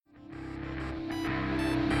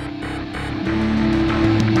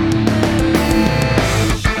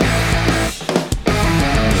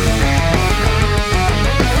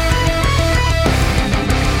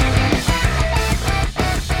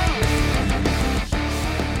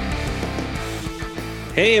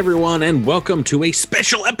Hey everyone, and welcome to a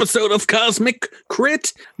special episode of Cosmic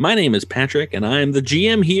Crit. My name is Patrick, and I am the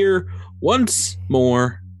GM here once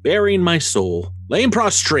more, bearing my soul, laying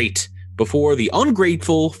prostrate before the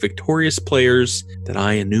ungrateful, victorious players that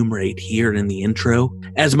I enumerate here in the intro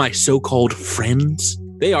as my so-called friends.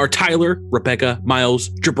 They are Tyler, Rebecca, Miles,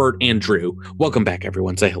 Jabert, and Drew. Welcome back,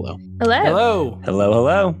 everyone. Say hello. Hello. Hello. Hello,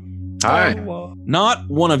 hello. Hi. Not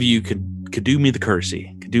one of you could do me the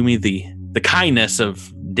courtesy, could do me the kindness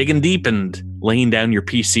of digging deep and laying down your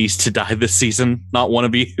PCs to die this season. Not one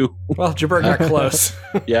of you. Well, Jabert got close.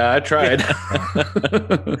 Yeah, I tried.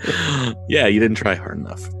 Yeah, you didn't try hard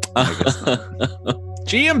enough.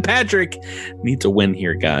 GM Patrick needs a win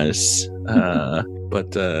here, guys.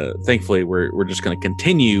 But thankfully, we're just going to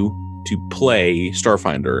continue to play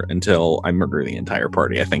Starfinder until I murder the entire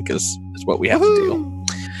party, I think is what we have to do.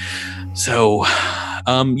 So,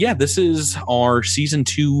 this is our season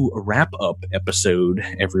 2 wrap-up episode,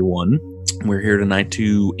 everyone. We're here tonight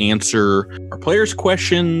to answer our players'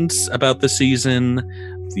 questions about the season,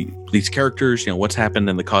 these characters, what's happened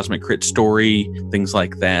in the Cosmic Crit story, things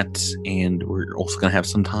like that. And we're also going to have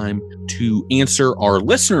some time to answer our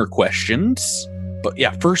listener questions. But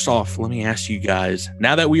yeah, first off, let me ask you guys,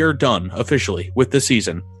 now that we are done officially with the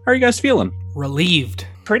season, how are you guys feeling? Relieved.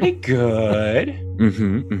 Pretty good.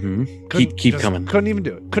 Keep coming. Couldn't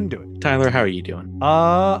do it. Tyler, how are you doing?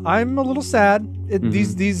 I'm a little sad.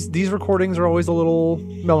 These recordings are always a little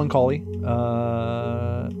melancholy.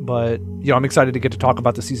 But I'm excited to get to talk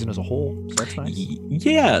about the season as a whole. So that's nice.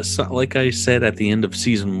 Yeah, so like I said at the end of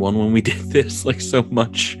season 1 when we did this, like so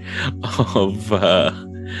much of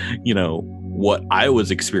what I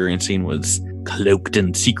was experiencing was cloaked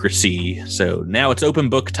in secrecy. So now it's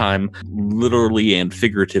open book time, literally and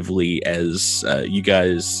figuratively, as you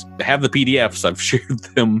guys have the PDFs. I've shared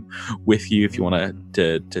them with you if you want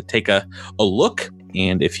to take a look.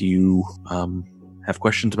 And if you have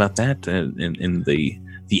questions about that in the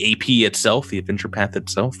AP itself, the adventure path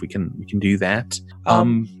itself, we can do that.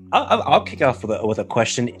 I'll kick off with a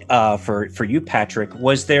question for you, Patrick.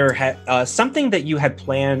 Was there something that you had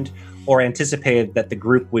planned or anticipated that the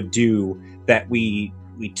group would do that we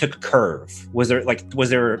took a curve? Was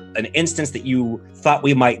there an instance that you thought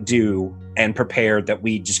we might do and prepared that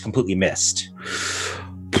we just completely missed?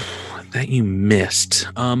 That you missed.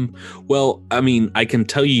 Well, I mean, I can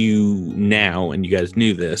tell you now, and you guys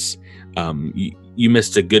knew this, you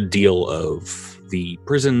missed a good deal of the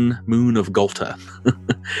prison moon of Gulta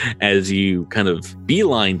as you kind of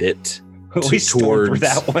beelined it towards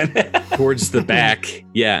that one. towards the back.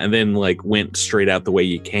 Yeah, and then went straight out the way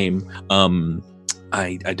you came.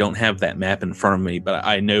 I don't have that map in front of me, but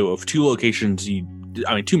I know of two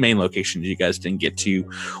main locations you guys didn't get to,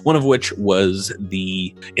 one of which was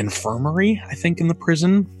the infirmary, I think, in the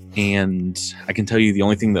prison. And I can tell you the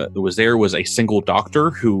only thing that was there was a single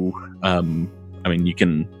doctor who, you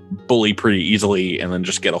can bully pretty easily and then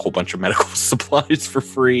just get a whole bunch of medical supplies for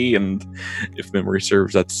free. And if memory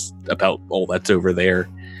serves, that's about all that's over there.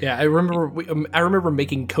 Yeah, I remember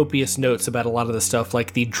making copious notes about a lot of the stuff,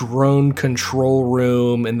 like the drone control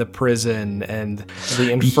room in the prison and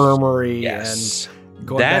the infirmary. Yes. And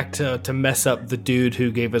going back to mess up the dude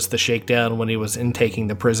who gave us the shakedown when he was intaking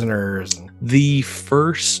the prisoners. The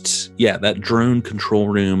first, that drone control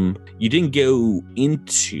room, you didn't go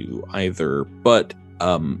into either, but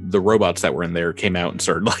the robots that were in there came out and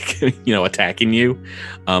started attacking you.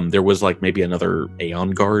 There was maybe another Aeon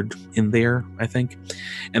guard in there, I think.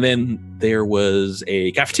 And then there was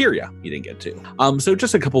a cafeteria you didn't get to. So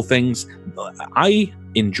just a couple things. I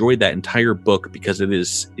enjoyed that entire book because it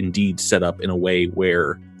is indeed set up in a way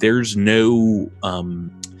where there's no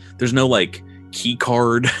key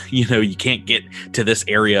card. You can't get to this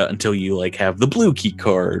area until you have the blue key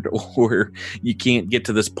card, or you can't get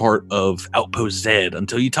to this part of Outpost Z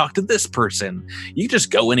until you talk to this person. You just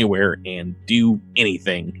go anywhere and do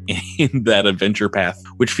anything in that adventure path,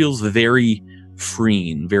 which feels very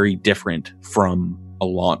freeing, very different from a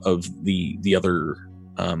lot of the other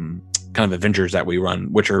kind of adventures that we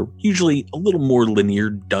run, which are usually a little more linear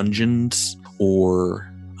dungeons or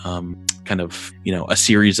kind of a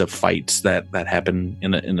series of fights that happen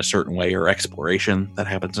in a certain way, or exploration that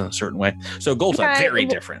happens in a certain way. So Golta, very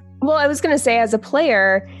different. Well, I was going to say, as a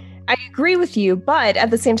player, I agree with you, but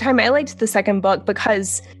at the same time, I liked the second book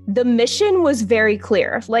because the mission was very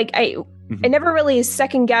clear. I never really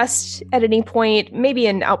second guessed at any point, maybe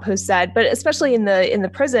in Outpost Z, but especially in the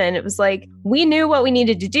prison, it was we knew what we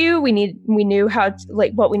needed to do. We knew how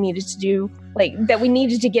what we needed to do like that we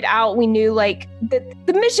needed to get out. We knew like that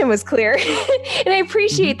the mission was clear. And I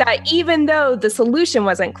appreciate that, even though the solution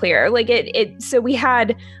wasn't clear. Like so we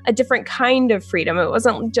had a different kind of freedom. It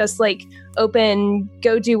wasn't just like open,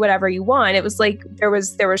 go do whatever you want. It was like there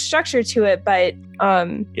was structure to it, but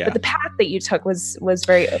the path that you took was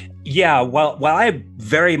very while I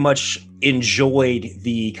very much enjoyed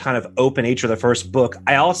the kind of open nature of the first book,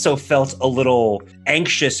 I also felt a little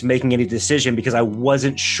anxious making any decision because I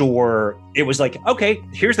wasn't sure. It was like, okay,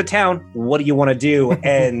 here's the town, what do you want to do?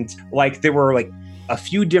 And like there were like a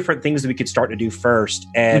few different things that we could start to do first,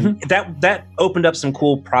 and that opened up some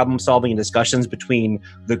cool problem solving and discussions between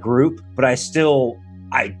the group, but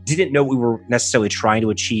I didn't know what we were necessarily trying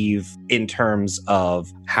to achieve in terms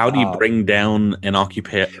of how do you bring down an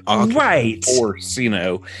occupant force, you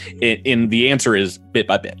know, and the answer is bit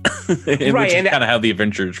by bit. Right. Which is kind of how the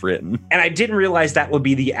adventure is written. And I didn't realize that would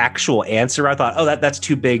be the actual answer. I thought, that's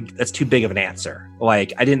too big. That's too big of an answer.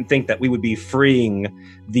 Like, I didn't think that we would be freeing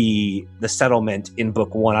the settlement in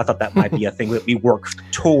book one. I thought that might be a thing that we work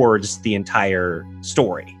towards the entire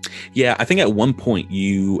story. Yeah, I think at one point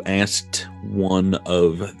you asked one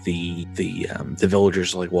of the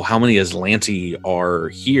villagers, like, well, how many Aslanti are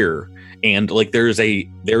here? And like there is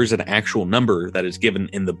an actual number that is given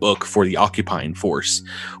in the book for the occupying force,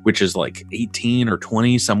 which is like 18 or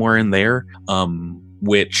 20, somewhere in there.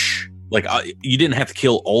 Which like you didn't have to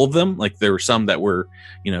kill all of them. Like there were some that were,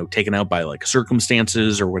 you know, taken out by like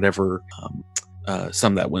circumstances or whatever.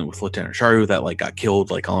 Some that went with Lieutenant Sharu that like got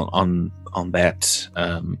killed like on that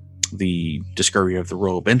the Discovery of the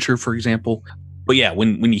Royal Adventure, for example. But yeah,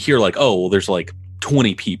 when you hear like, oh, well, there's like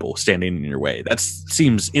 20 people standing in your way, that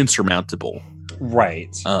seems insurmountable.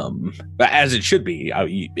 Right. But as it should be.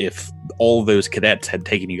 If all those cadets had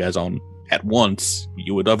taken you guys on at once,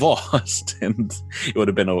 you would have lost, and it would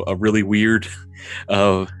have been a really weird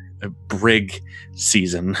brig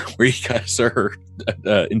season where you guys are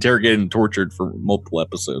interrogated and tortured for multiple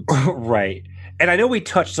episodes. Right. And I know we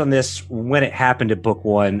touched on this when it happened at book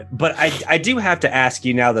one, but I do have to ask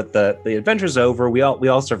you now that the adventure's over, we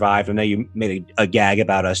all survived. I know you made a gag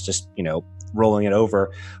about us just, you know, rolling it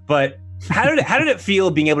over, but how did it feel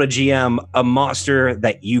being able to GM a monster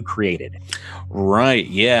that you created? Right.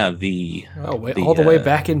 Yeah. All the way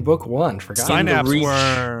back in book one. Forgot. Synapse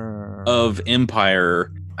Worm of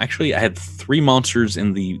Empire. Actually, I had 3 monsters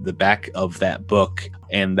in the back of that book,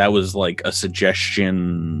 and that was like a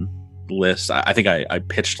suggestion list. I think I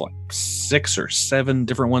pitched like 6 or 7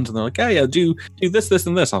 different ones, and they're like, oh yeah, do this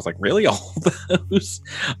and this. I was like, really, all those?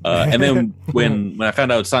 And then when I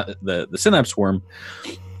found out the Synapse Worm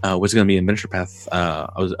was going to be an adventure path, I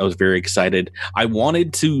was very excited. I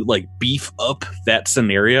wanted to like beef up that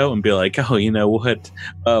scenario and be like, oh, you know what?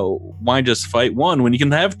 Why just fight one when you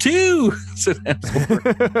can have 2 Synapse Worm?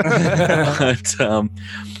 But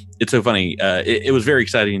it's so funny. It was very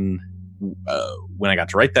exciting when I got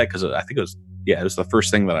to write that, because I think it was the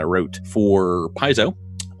first thing that I wrote for Paizo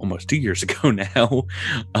almost 2 years ago now.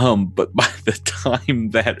 But by the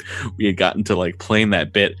time that we had gotten to like playing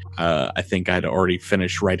that bit, I think I'd already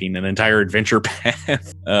finished writing an entire adventure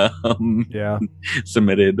path.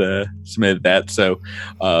 Submitted that. So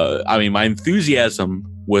I mean, my enthusiasm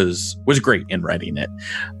was great in writing it.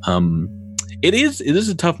 It is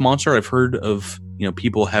a tough monster. I've heard of, you know,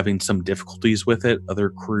 people having some difficulties with it,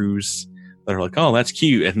 other crews that are like, oh, that's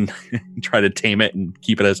cute, and try to tame it and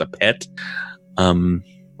keep it as a pet.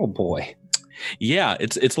 Oh boy. Yeah,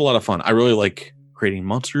 it's a lot of fun. I really like creating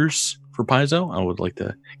monsters for Paizo. I would like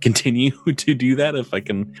to continue to do that if I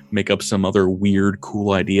can make up some other weird,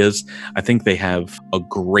 cool ideas. I think they have a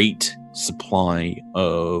great supply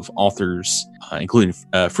of authors, including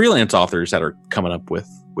freelance authors that are coming up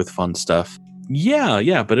with fun stuff.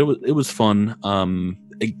 Yeah, but it was fun.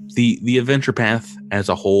 The adventure path as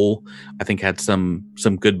a whole, I think, had some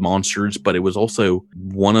good monsters, but it was also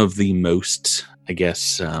one of the most, I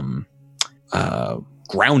guess,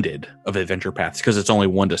 grounded of adventure paths, because it's only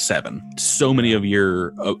 1 to 7. So many of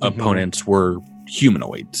your opponents were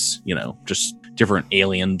humanoids, you know, just different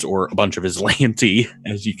aliens or a bunch of Aslanti,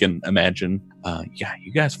 as you can imagine.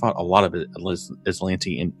 You guys fought a lot of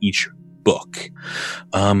Aslanti in each book.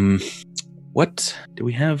 What do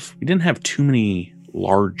we have? We didn't have too many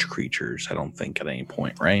large creatures, I don't think, at any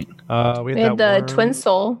point, right? We had the Twin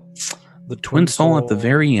Soul. The Twin Soul at the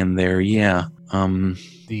very end there, yeah.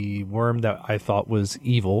 The worm that I thought was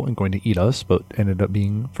evil and going to eat us, but ended up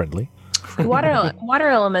being friendly. Water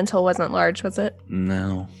elemental wasn't large, was it?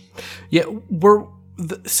 No. Yeah,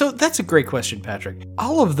 so that's a great question, Patrick.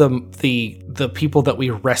 All of them, the people that we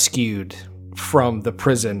rescued from the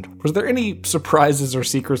prison, was there any surprises or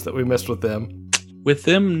secrets that we missed with them? With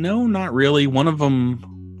them, no, not really. One of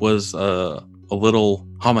them was a little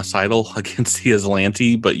homicidal against the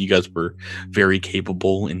Aslanti, but you guys were very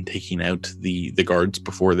capable in taking out the guards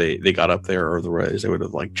before they got up there, or otherwise they would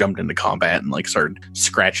have like jumped into combat and like started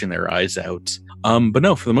scratching their eyes out. But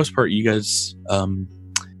no, for the most part, you guys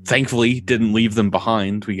thankfully didn't leave them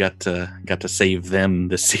behind. We got to save them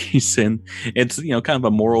this season. It's, you know, kind of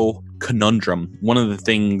a moral conundrum. One of the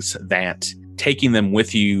things that taking them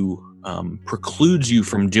with you precludes you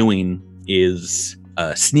from doing is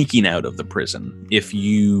sneaking out of the prison. If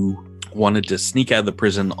you wanted to sneak out of the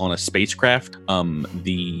prison on a spacecraft,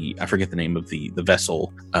 I forget the name of the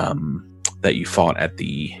vessel that you fought at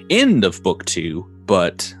the end of book 2,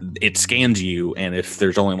 but it scans you, and if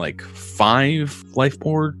there's only like 5 life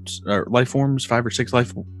forms, 5 or 6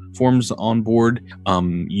 life forms on board,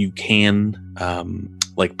 you can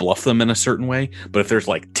like bluff them in a certain way. But if there's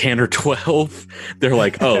like 10 or 12, they're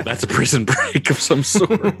like, oh, that's a prison break of some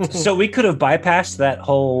sort. So we could have bypassed that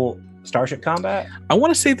whole starship combat? I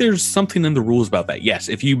want to say there's something in the rules about that. Yes,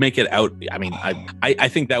 if you make it out, I mean, I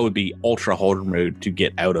think that would be ultra hard mode to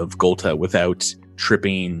get out of Golta without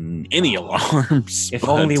tripping any alarms. If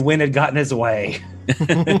only Wynn had gotten his way.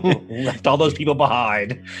 Left all those people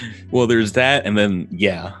behind. Well, there's that, and then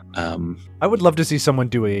I would love to see someone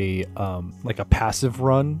do a like a passive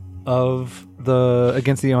run of the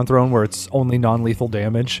against the Aeon Throne where it's only non-lethal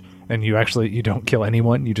damage, and you don't kill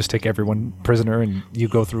anyone, you just take everyone prisoner, and you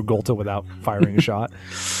go through Golta without firing a shot.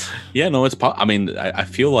 Yeah, no, it's I mean, I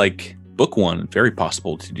feel like book 1 very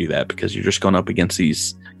possible to do that because you're just going up against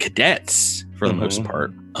these cadets for the most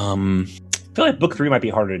part. I feel like book 3 might be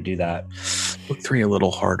harder to do that. Book 3 a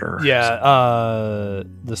little harder. Yeah,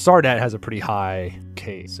 the Sardat has a pretty high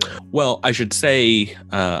case. So. Well, I should say,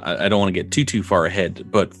 I don't want to get too far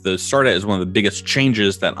ahead, but the Sardat is one of the biggest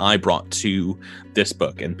changes that I brought to this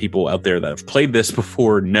book. And people out there that have played this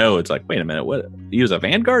before know it's like, wait a minute, what? You use a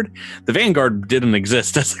Vanguard? The Vanguard didn't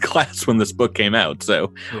exist as a class when this book came out.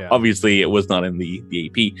 So obviously it was not in the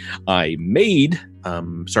AP. I made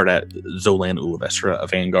Sardat Zolan Ulivestra a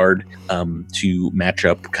Vanguard to match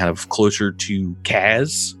up kind of closer to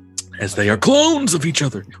Kaz, as they are clones of each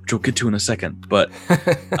other, which we'll get to in a second. But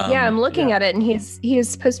yeah, I'm looking at it, and he's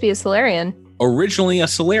supposed to be a Solarian. Originally a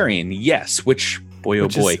Solarian, yes, which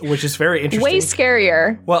which is very interesting. Way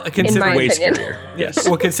scarier. Well, considering way scarier. Yes.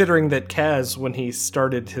 Well, considering that Kaz, when he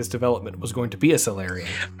started his development, was going to be a Solarian.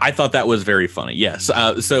 I thought that was very funny. Yes.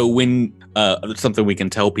 So when something we can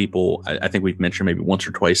tell people, I think we've mentioned maybe once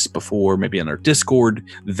or twice before, maybe in our Discord,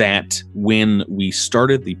 that when we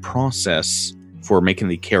started the process for making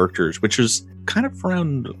the characters, which was kind of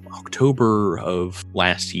around October of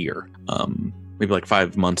last year, maybe like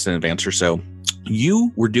 5 months in advance or so,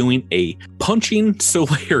 you were doing a punching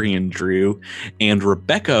Solarian, Drew, and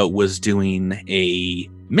Rebecca was doing a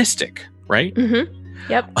Mystic, right? Mm-hmm.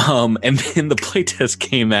 Yep. And then the playtest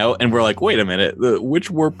came out, and we're like, wait a minute, the Witch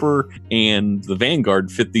Warper and the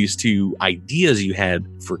Vanguard fit these two ideas you had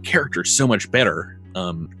for characters so much better.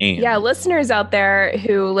 And yeah, listeners out there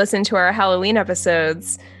who listen to our Halloween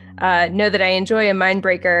episodes know that I enjoy a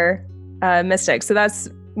Mindbreaker Mystic, so that's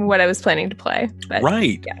what I was planning to play. But,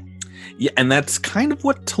 right. Yeah, and that's kind of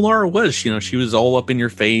what Talara was. You know, she was all up in your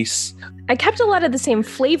face. I kept a lot of the same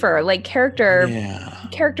flavor, like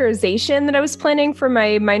characterization that I was planning for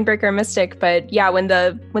my Mindbreaker Mystic. But yeah, when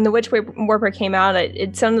the Witch Warper came out,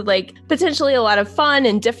 it sounded like potentially a lot of fun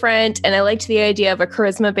and different. And I liked the idea of a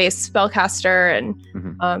charisma-based spellcaster.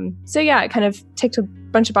 And so yeah, it kind of ticked a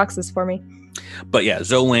bunch of boxes for me. But yeah,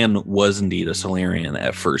 Zolan was indeed a Solarian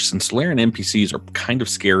at first, and Solarian NPCs are kind of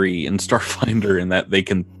scary in Starfinder in that they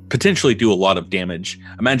can potentially do a lot of damage.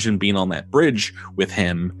 Imagine being on that bridge with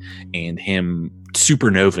him and him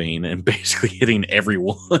supernovaing and basically hitting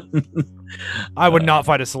everyone. I would not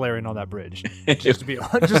fight a Solarian on that bridge, just to be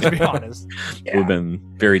honest. It would have been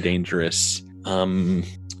very dangerous.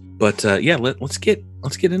 But let's get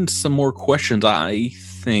into some more questions. I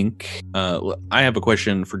think I have a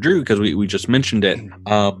question for Drew because we just mentioned it.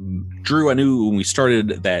 Drew, I knew when we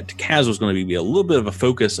started that Kaz was going to be a little bit of a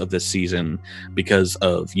focus of this season because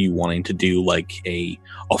of you wanting to do like a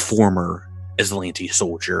former Aslanti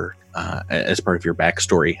soldier as part of your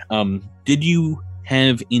backstory. Did you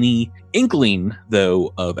have any inkling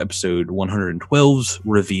though of episode 112's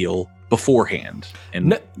reveal beforehand?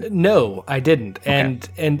 And no, I didn't. Okay.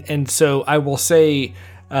 And so I will say,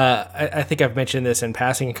 I think I've mentioned this in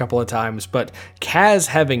passing a couple of times, but Kaz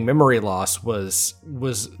having memory loss was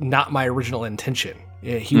not my original intention.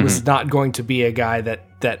 He was not going to be a guy that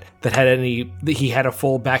had any. He had a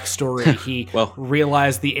full backstory. He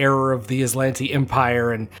realized the error of the Aslanti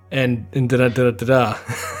Empire and da da da da da.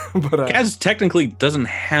 But Kaz technically doesn't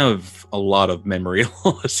have a lot of memory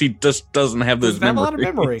loss. He just doesn't have those doesn't have a lot of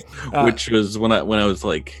memory. Which was when I was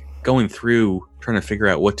like going through trying to figure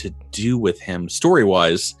out what to do with him story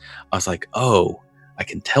wise. I was like, oh, I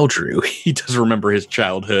can tell Drew he does remember his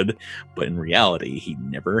childhood, but in reality, he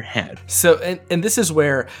never had. So, and this is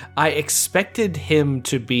where I expected him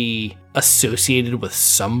to be associated with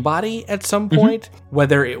somebody at some point,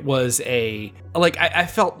 whether it was I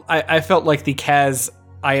felt like the Kaz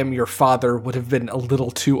I am your father would have been a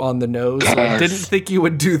little too on the nose. I didn't think you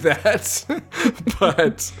would do that.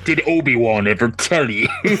 But did Obi-Wan ever tell you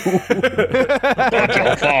about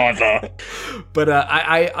your father? But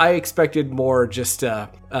I expected more just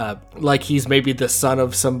like he's maybe the son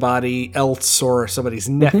of somebody else or somebody's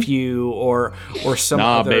nephew or some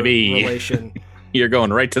other relation. You're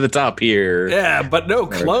going right to the top here. Yeah, but no,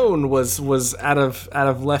 clone was out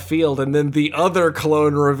of left field, and then the other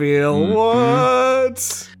clone reveal.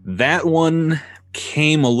 What? That one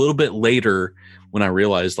came a little bit later when I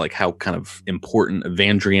realized like how kind of important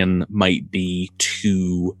Evandrian might be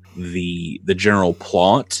to the general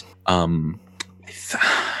plot. I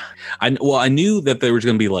knew that there was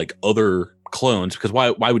going to be like other clones, because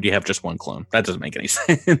why would you have just one clone? That doesn't make any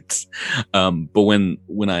sense. But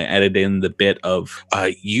when I added in the bit of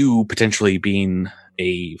you potentially being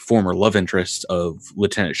a former love interest of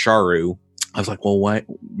Lieutenant Sharu, I was like, well, why?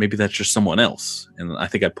 Maybe that's just someone else. And I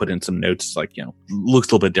think I put in some notes like, looks a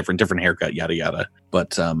little bit different haircut, yada yada.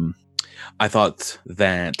 But I thought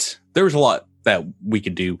that there was a lot that we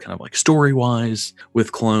could do kind of like story wise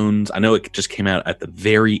with clones. I know it just came out at the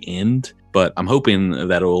very end, but I'm hoping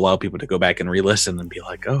that it'll allow people to go back and re-listen and be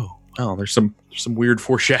like, oh, well, there's some weird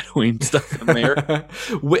foreshadowing stuff in there.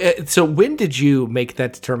 So when did you make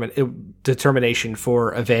that determination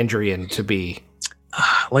for Evandrian to be?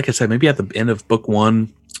 Like I said, maybe at the end of book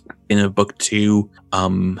 1, end of book 2,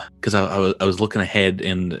 because I was looking ahead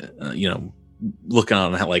and, looking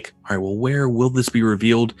on how like, all right, well, where will this be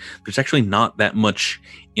revealed? There's actually not that much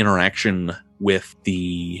interaction with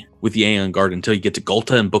the Aeon Guard until you get to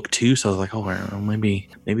Gulta in book 2. So I was like, oh, well, maybe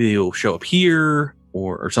they'll show up here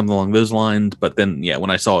or something along those lines. But then, yeah,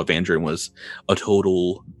 when I saw Evandrian was a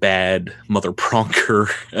total bad mother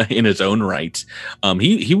pronker in his own right.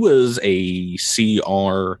 He was a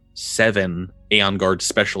CR7 Aeon Guard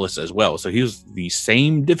specialist as well. So he was the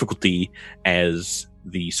same difficulty as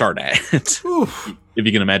the Sardat. If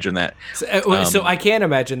you can imagine that. So I can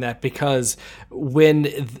imagine that, because when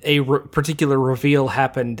a particular reveal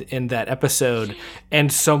happened in that episode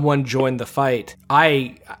and someone joined the fight,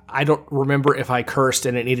 I don't remember if I cursed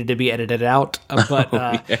and it needed to be edited out, but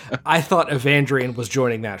I thought Evandrian was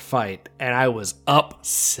joining that fight and I was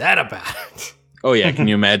upset about it. Oh yeah, can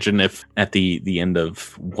you imagine if at the end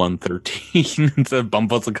of 113 instead of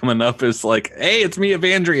Bumfuzzle coming up, it's like, hey, it's me,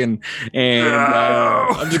 Evandrian, and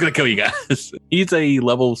I'm just gonna kill you guys. He's a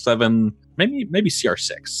level 7, maybe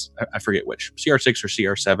CR6. I forget which, CR6 or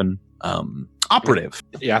CR7 operative.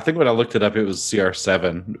 Yeah, I think when I looked it up, it was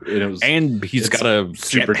CR7, and he's got a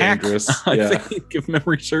super jetpack, dangerous. I think, if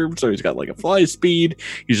memory serves. So he's got like a fly speed.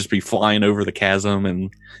 He's just be flying over the chasm and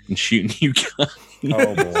shooting you guys.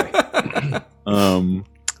 Oh boy.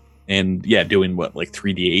 And yeah, doing what, like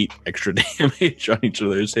 3d8 extra damage on each of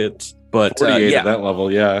those hits. But 48 at that level,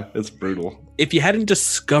 yeah, it's brutal. If you hadn't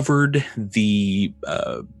discovered the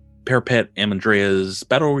Parapet Amandrea's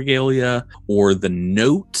battle regalia or the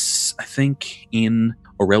notes, I think, in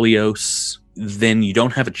Aurelios, then you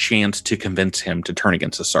don't have a chance to convince him to turn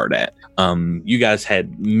against the Sardat. You guys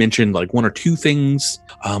had mentioned like 1 or 2 things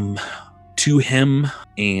to him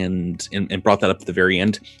and brought that up at the very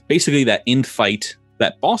end. Basically, that end fight,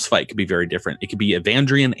 that boss fight, could be very different. It could be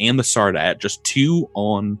Evandrian and the Sardat, just 2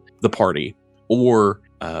 on the party, or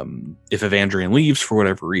if Evandrian leaves for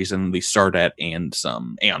whatever reason, the Sardat and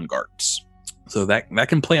some Aeon Guards. So that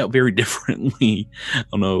can play out very differently. I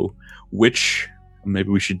don't know which. Maybe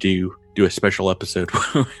we should do a special episode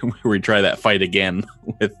where we try that fight again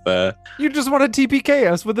with you just want to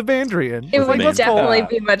TPK us with Evandrian. It would definitely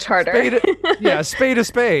be much harder. Spade a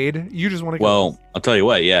spade. You just want to Well, I'll tell you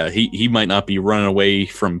what, yeah, he might not be running away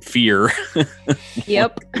from fear.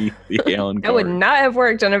 Yep. the Aeon That would Guard. not have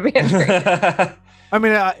worked on Evandrian. I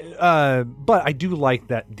mean, but I do like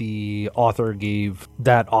that the author gave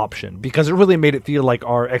that option, because it really made it feel like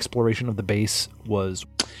our exploration of the base was.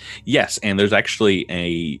 Yes, and there's actually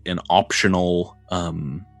an optional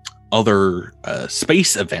other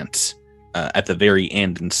space event at the very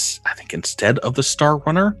end, I think instead of the Star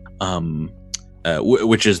Runner,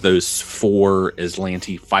 which is those 4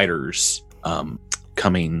 Aslanti fighters.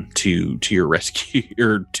 coming to your rescue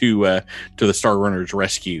or to the Star Runner's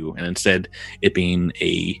rescue, and instead it being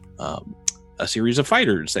a series of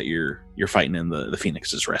fighters that you're fighting in the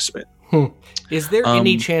Phoenix's Respite. Is there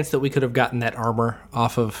any chance that we could have gotten that armor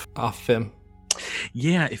off him?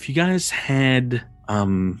 Yeah, if you guys had,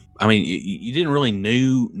 you didn't really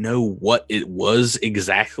know what it was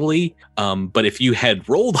exactly, but if you had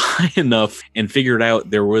rolled high enough and figured out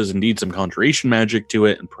there was indeed some conjuration magic to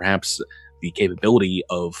it, and perhaps the capability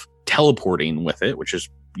of teleporting with it, which is,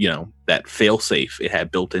 that failsafe it had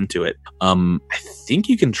built into it, I think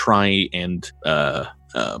you can try and,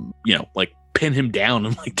 pin him down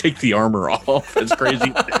and take the armor off, as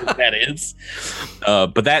crazy as that is.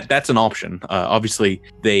 But that's an option. Obviously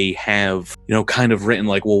they have, kind of written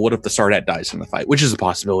well, what if the Sardat dies in the fight, which is a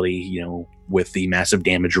possibility, with the massive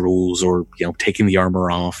damage rules, or, taking the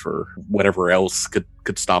armor off, or whatever else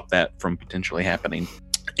could stop that from potentially happening.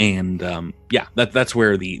 And that's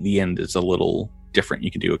where the end is a little different.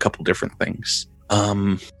 You can do a couple different things.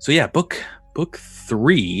 Book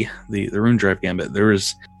 3, the Rune Drive Gambit, there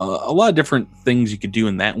is a lot of different things you could do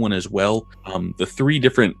in that one as well. The 3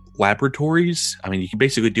 different laboratories, you can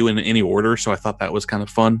basically do it in any order, so I thought that was kind of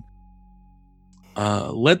fun.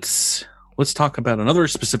 Let's talk about another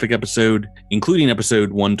specific episode, including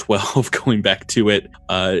episode 112, going back to it.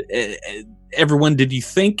 Everyone, did you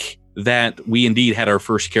think that we indeed had our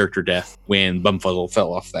first character death when Bumfuzzle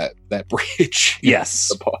fell off that bridge? Yes.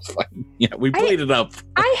 The boss fight. Yeah, we played it up.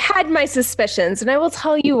 I had my suspicions, and I will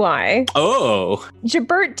tell you why. Oh.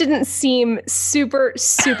 Jabert didn't seem super,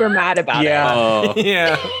 super mad about it. Oh.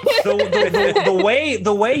 Yeah. The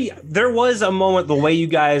way there was a moment, the way you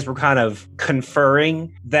guys were kind of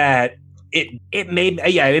conferring that it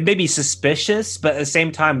made me suspicious, but at the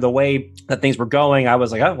same time, the way that things were going, I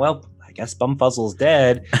was like, oh, well, I guess Bumfuzzle's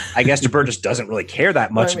dead. I guess Jabert just doesn't really care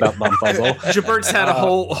that much about Bumfuzzle. Jabert's had a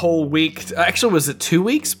whole week. Actually, was it 2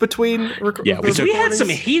 weeks between? We had some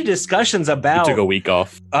heated discussions about. We took a week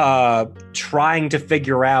off. Trying to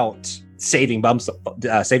figure out saving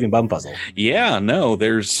Bumfuzzle. Yeah, no,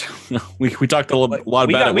 there's we talked a lot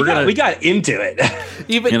about it. We got into it.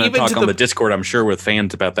 even talk on the Discord, I'm sure, with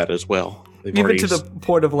fans about that as well. Even to the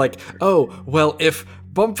point of if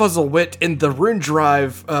Bumfuzzle went in the Rune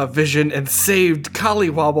Drive vision and saved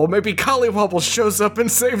Collywobble, maybe Collywobble shows up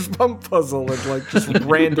and saves Bumfuzzle, and just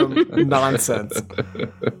random nonsense.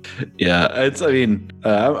 Yeah,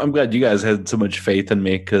 I'm glad you guys had so much faith in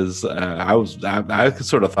me, because I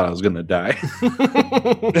sort of thought I was gonna die.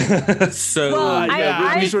 So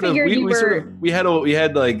we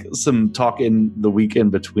had some talk in the week in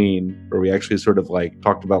between where we actually sort of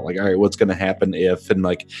talked about all right, what's gonna happen if, and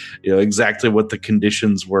exactly what the conditions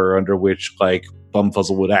were under which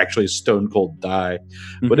Bumfuzzle would actually stone cold die.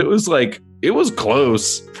 Mm-hmm. But it was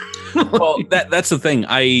close. Well, that's the thing.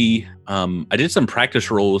 I did some practice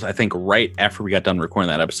rolls, I think, right after we got done recording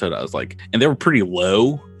that episode. I was and they were pretty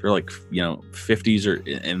low. They're 50s or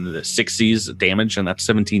in the 60s damage, and that's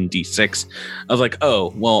 17d6. I was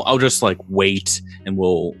oh, well, I'll just wait, and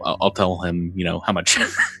I'll tell him, how much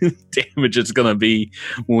damage it's gonna be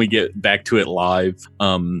when we get back to it live.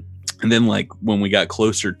 And then when we got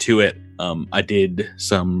closer to it, I did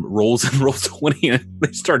some rolls in Roll20, and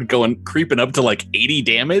they started creeping up to 80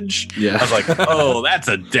 damage. Yeah. I was oh, that's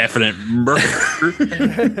a definite murder.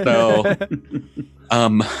 So,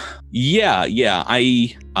 yeah.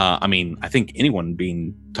 I think anyone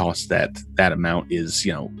being tossed that amount is,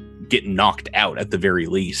 getting knocked out at the very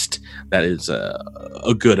least. That is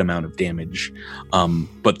a good amount of damage.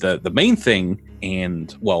 But the main thing,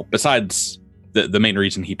 and besides the main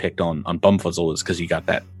reason he picked on Bumfuzzle, is because you got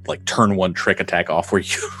that turn 1 trick attack off where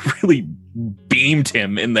you really beamed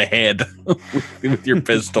him in the head with your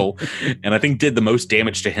pistol, and I think did the most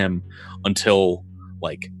damage to him until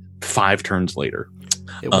 5 turns later.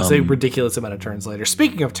 It was a ridiculous amount of turns later.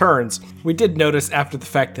 Speaking of turns, we did notice after the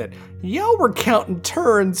fact that y'all were counting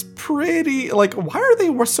turns pretty. Why are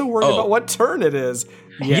they so worried about what turn it is?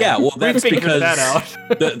 Yeah, well, that's because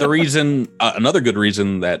the reason, another good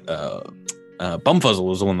reason that Bumfuzzle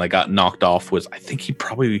was the one that got knocked off was I think he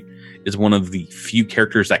probably is one of the few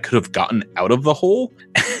characters that could have gotten out of the hole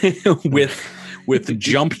with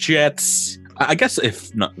jump jets. I guess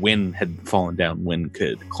if not Wynn had fallen down, Wynn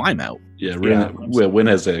could climb out. Yeah, Wynn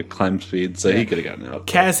has a climb speed, so he could have gotten out.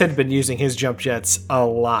 Kaz had been using his jump jets a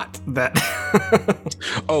lot.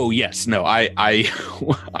 Oh yes, no, I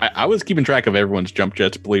was keeping track of everyone's jump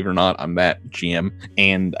jets. Believe it or not, I'm that GM,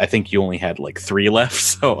 and I think you only had 3 left.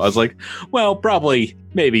 So I was well, probably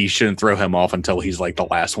maybe you shouldn't throw him off until he's the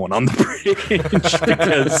last one on the bridge,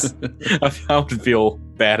 because I would feel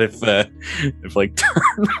bad if turn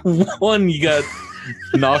 1 you got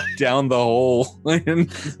knock down the hole.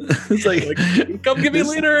 It's like, come get me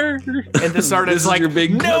later. And the start is like, your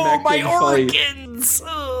big no, my climactic fight. organs.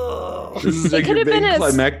 Ugh. This is It like could your have been big a-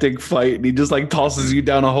 climactic fight, and he just like tosses you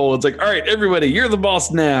down a hole. It's like, all right, everybody, you're the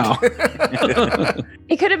boss now.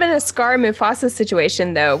 It could have been a Scar Mufasa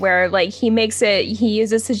situation though, where like he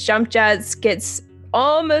uses his jump jets, gets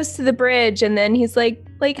almost to the bridge, and then he's like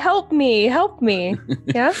help me.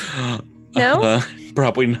 Yeah? No?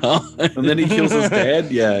 Probably not. And then he kills his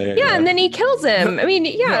dad. Yeah, Yeah, and then he kills him. I mean,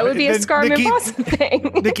 yeah, it would be a Then Scar Nikki- Mufasa thing.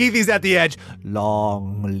 Nikithi's at the edge.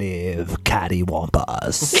 Long live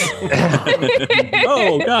Cattywampus.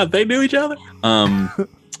 Oh God, they knew each other.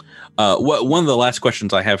 What one of the last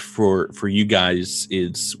questions I have for you guys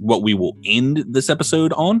is what we will end this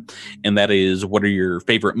episode on, and that is, what are your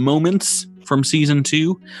favorite moments from season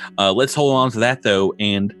 2? Let's hold on to that though,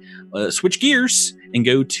 and switch gears and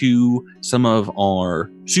go to some of our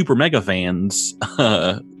super mega fans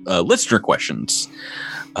listener questions.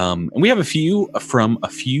 And we have a few from a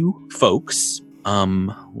few folks.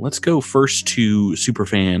 Let's go first to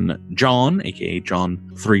superfan John, aka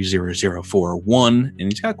John30041, and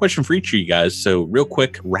he's got a question for each of you guys. So real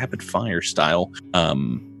quick, rapid fire style.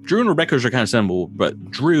 Drew and Rebecca's are kind of simple,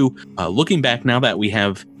 but Drew, looking back now that we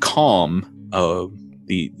have COM,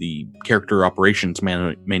 the character operations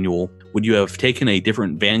manual, would you have taken a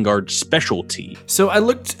different Vanguard specialty? So I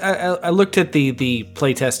looked at the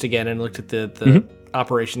playtest again and looked at the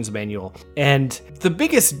operations manual, and the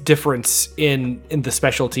biggest difference in the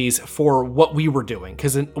specialties for what we were doing,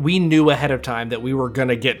 because we knew ahead of time that we were going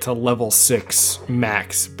to get to level 6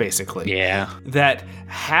 max, basically. Yeah. That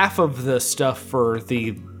half of the stuff for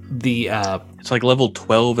the It's like level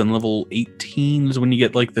 12 and level 18 is when you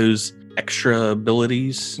get like those extra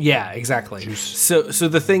abilities. yeah, exactly. So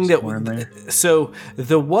the thing so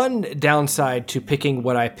the one downside to picking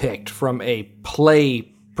what I picked from a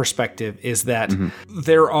play perspective is that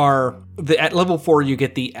there are at level 4 you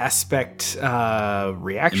get the aspect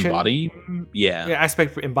reaction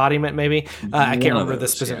aspect embodiment, maybe. I can't remember the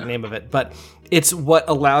specific name of it, but it's what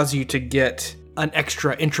allows you to get an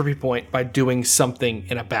extra entropy point by doing something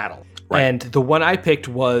in a battle. Right. And the one I picked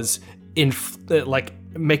was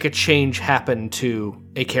make a change happen to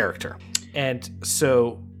a character. And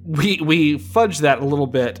so we fudged that a little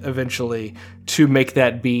bit eventually to make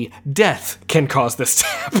that be death can cause this to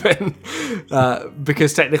happen,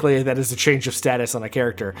 because technically that is a change of status on a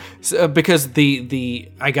character. So, because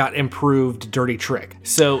I got improved dirty trick.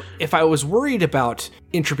 So if I was worried about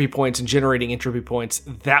entropy points and generating entropy points,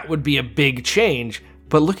 that would be a big change.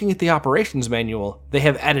 But looking at the operations manual, they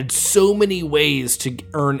have added so many ways to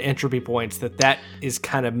earn entropy points that is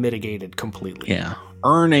kind of mitigated completely. Yeah.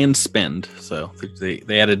 Earn and spend. So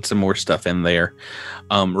they added some more stuff in there.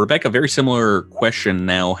 Rebecca, very similar question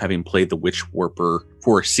now, having played the Witch Warper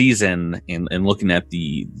for a season and looking at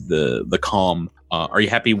the COM. Are you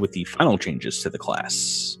happy with the final changes to the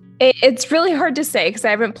class? It's really hard to say because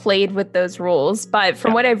I haven't played with those rules, but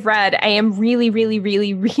from what I've read, I am really, really,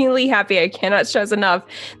 really, really happy. I cannot stress enough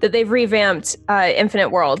that they've revamped Infinite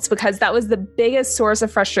Worlds, because that was the biggest source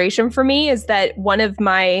of frustration for me, is that one of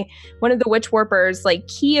the Witch Warper's like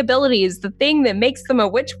key abilities, the thing that makes them a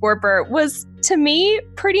Witch Warper, was to me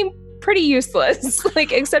pretty useless,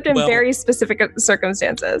 like except in very specific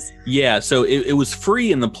circumstances. Yeah, so it was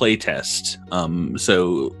free in the playtest.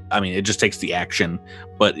 So I mean, it just takes the action,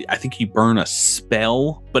 but I think you burn a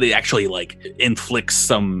spell, but it actually like inflicts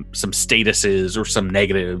some statuses or some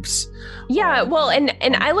negatives. Yeah, well, and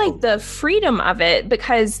I like the freedom of it,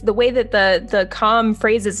 because the way that the COM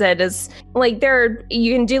phrases it is like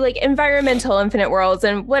you can do like environmental infinite worlds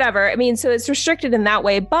and whatever. I mean, so it's restricted in that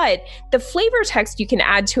way, but the flavor text you can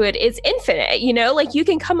add to it is infinite, like you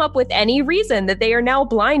can come up with any reason that they are now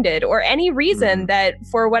blinded, or any reason that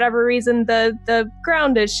for whatever reason the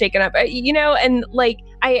ground is shaken up, and like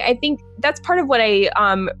I think that's part of what I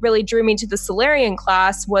really drew me to the Solarian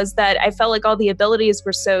class, was that I felt like all the abilities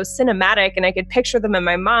were so cinematic and I could picture them in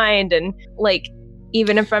my mind, and like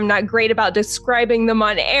even if I'm not great about describing them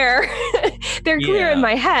on air, they're clear in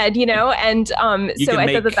my head, and so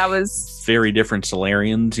I thought that was very different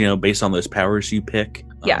Solarians, based on those powers you pick.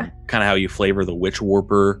 Kind of how you flavor the Witch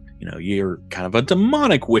Warper. You're kind of a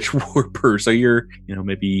demonic Witch Warper, so you're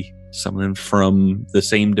maybe summoning from the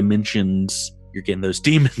same dimensions you're getting those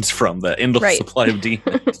demons from, the endless supply of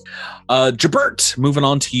demons. Jabert, moving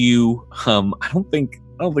on to you. I don't think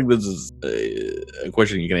this is a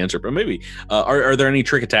question you can answer, but maybe. Are there any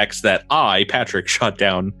trick attacks that Patrick, shot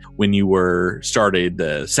down when you were started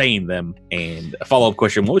saying them? And a follow-up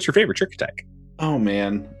question, what was your favorite trick attack? Oh,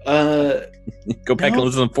 man. Go back and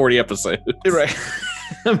listen to 40 episodes. Right.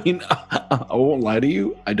 I mean, I won't lie to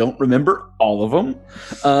you. I don't remember all of them.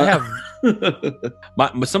 I have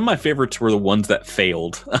Some of my favorites were the ones that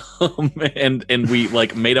failed, and we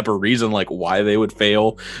like made up a reason like why they would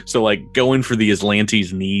fail. So like going for the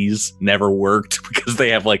Aslante's knees never worked because they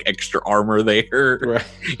have like extra armor there. Right.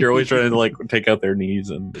 You're always trying to like take out their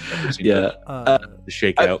knees, and it never seemed to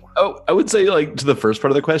shake out. I would say like to the first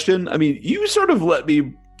part of the question. I mean, you sort of let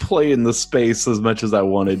me play in the space as much as I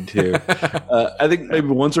wanted to. I think maybe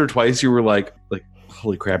once or twice you were like.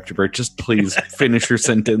 Holy crap, Jabert, just please finish your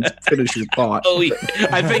sentence, finish your thought. Oh, yeah.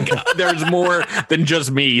 I think there's more than just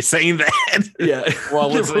me saying that. Yeah, While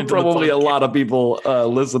there were listening to probably the a lot of people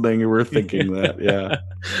listening who were thinking that, yeah.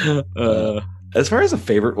 As far as a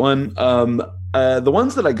favorite one, the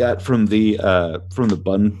ones that I got from the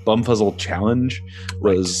Bumfuzzle challenge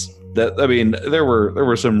was... That I mean, there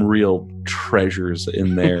were some real treasures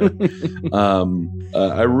in there.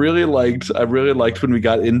 I really liked when we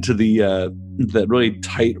got into that really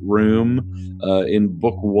tight room in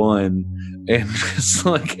book 1, and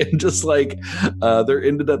just like there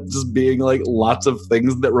ended up just being like lots of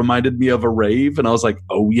things that reminded me of a rave, and I was like,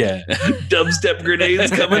 oh yeah, dubstep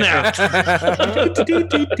grenades coming out.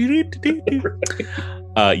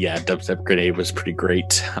 Yeah, Dubstep Grenade was pretty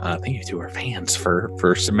great. Thank you to our fans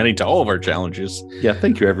for submitting to all of our challenges. Yeah,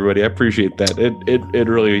 thank you everybody. I appreciate that.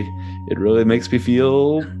 It really makes me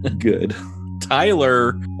feel good.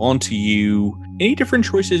 Tyler, on to you. Any different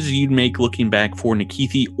choices you'd make looking back for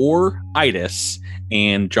Nikithi or Idis?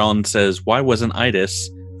 And John says, why wasn't Idis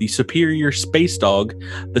the superior space dog,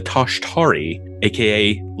 the Tashtari,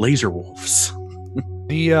 aka Laser Wolves?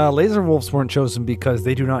 The laser wolves weren't chosen because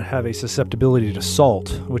they do not have a susceptibility to salt,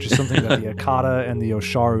 which is something that the Akata and the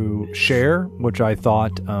Osharu share, which I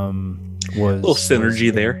thought was... A little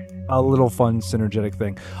synergy there. A little fun synergetic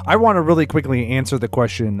thing. I want to really quickly answer the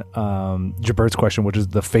question, Jabert's question, which is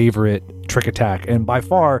the favorite trick attack. And by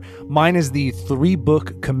far, mine is the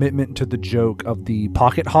 3-book commitment to the joke of the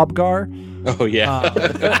pocket hobgar. Oh, yeah.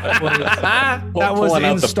 That was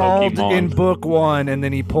installed in book 1, and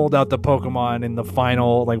then he pulled out the Pokemon in the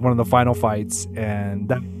final, like one of the final fights, and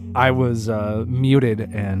that I was muted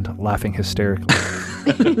and laughing hysterically.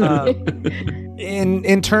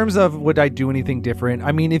 In terms of would I do anything different?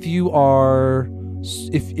 I mean, if you're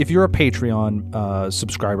a Patreon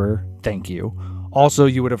subscriber, thank you. Also,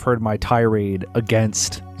 you would have heard my tirade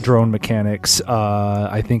against drone mechanics,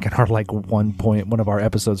 I think in our one of our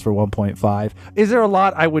episodes for 1.5. Is there a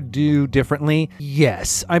lot I would do differently?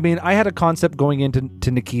 Yes. I mean, I had a concept going into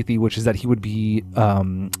Nikithi, which is that he would be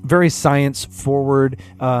very science forward,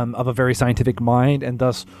 of a very scientific mind, and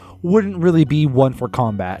thus wouldn't really be one for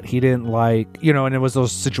combat. He didn't and it was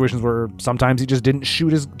those situations where sometimes he just didn't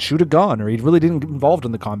shoot a gun, or he really didn't get involved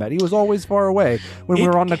in the combat. He was always far away. When we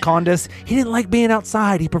were on Nacondas, he didn't like being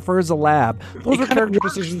outside. He prefers a lab. Those are character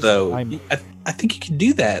decisions. Though I think you can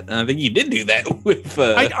do that, and I think you did do that with.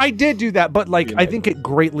 I did do that, but I think it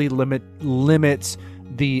greatly limits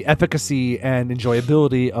the efficacy and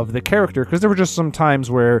enjoyability of the character, because there were just some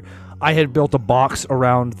times where I had built a box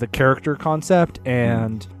around the character concept,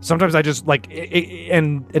 and sometimes I just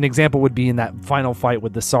and an example would be in that final fight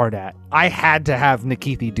with the Sardat. I had to have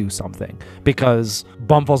Nikithi do something because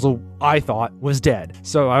Bumfuzzle, I thought, was dead.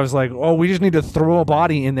 So I was like, oh, we just need to throw a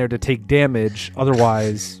body in there to take damage.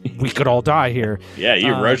 Otherwise, we could all die here. Yeah,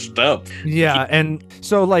 you rushed up. Yeah, and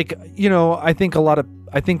so I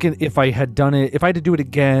think if I had done it, if I had to do it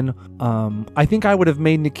again, I think I would have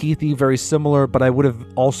made Nikithi very similar, but I would have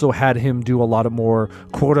also had him do a lot of more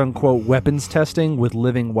quote-unquote weapons testing with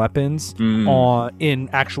living weapons in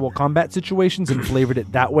actual combat situations, and flavored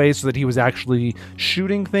it that way so that he was actually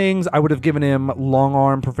shooting things. I would have given him long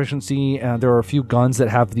arm proficiency, and there are a few guns that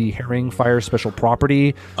have the herring fire special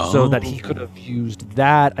property, so that he could have used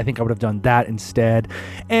that. I think I would have done that instead.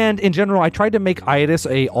 And in general, I tried to make Idis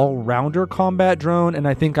a all-rounder combat drone, and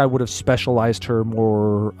I think I would have specialized her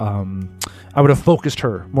more. I would have focused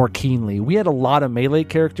her more keenly. We had a lot of melee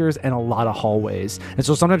characters and a lot of hallways, and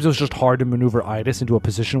so sometimes it was just hard to maneuver Idis into a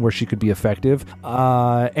position where she could be effective.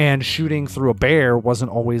 And shooting through a bear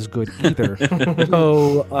wasn't always good either.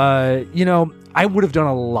 So, I would have done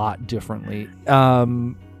a lot differently.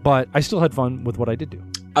 But I still had fun with what I did do.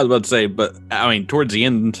 I was about to say, but I mean, towards the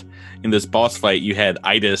end in this boss fight, you had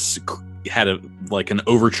Idis had an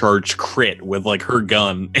overcharged crit with her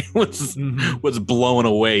gun. It was blowing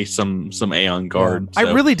away some Aeon guard. Yeah. So.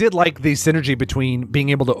 I really did like the synergy between being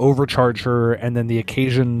able to overcharge her and then the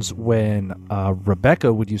occasions when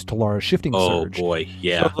Rebecca would use Talara's shifting surge. Oh boy,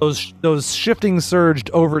 yeah. So those shifting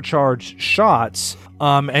surged overcharged shots.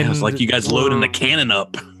 And it was like you guys loading the cannon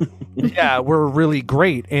up. yeah, were really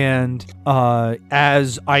great. And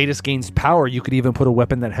as Idas gains power, you could even put a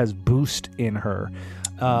weapon that has boost in her.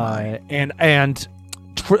 And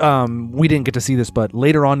we didn't get to see this, but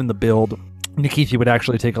later on in the build, Nikithi would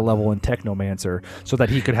actually take a level in Technomancer so that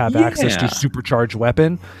he could have access to supercharged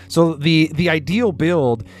weapon. So the ideal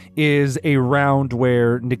build is a round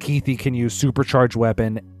where Nikithi can use supercharged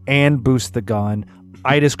weapon and boost the gun.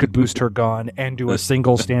 Idas could boost her gun and do a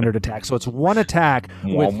single standard attack. So it's one attack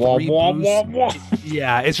with three boosts.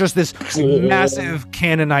 Yeah, it's just this massive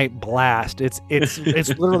Cannonite blast. It's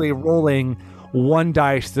literally rolling one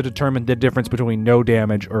dice to determine the difference between no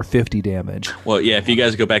damage or 50 damage. Well, yeah, if you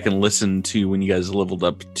guys go back and listen to when you guys leveled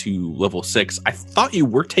up to level 6, I thought you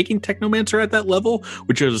were taking Technomancer at that level,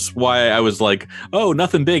 which is why I was like, oh,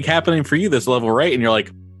 nothing big happening for you this level, right? And you're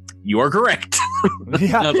like, you are correct.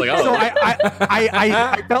 Yeah. I was like, oh. So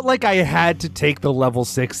I felt like I had to take the level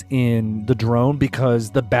 6 in the drone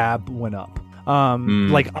because the BAB went up.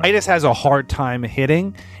 Like Idas has a hard time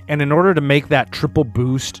hitting, and in order to make that triple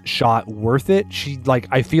boost shot worth it,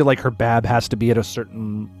 I feel like her BAB has to be at a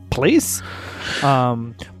certain place.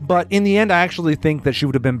 But in the end, I actually think that she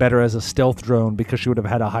would have been better as a stealth drone because she would have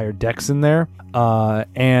had a higher dex in there,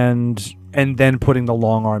 and then putting the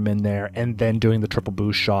long arm in there, and then doing the triple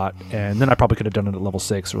boost shot, and then I probably could have done it at level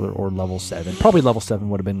 6 or level 7. Probably level 7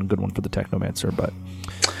 would have been a good one for the Technomancer, but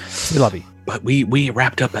we love you. But we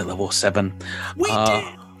wrapped up at level 7. We did.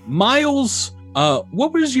 Miles,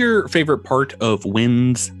 what was your favorite part of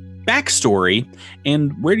Wynn's backstory,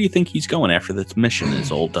 and where do you think he's going after this mission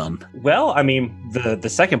is all done? Well, I mean, the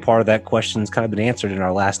second part of that question's kind of been answered in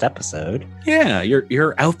our last episode. Yeah,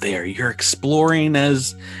 you're out there. You're exploring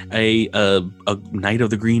as a Knight of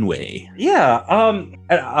the Greenway.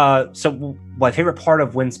 Yeah. So my favorite part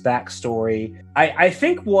of Wynn's backstory, I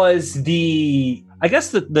think, was the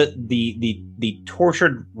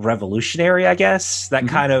tortured revolutionary, I guess, that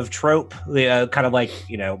kind of trope, kind of like,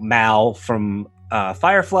 Mal from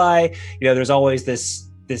Firefly. There's always this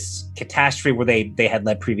catastrophe where they had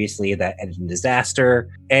led previously that ended in disaster.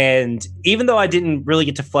 And even though I didn't really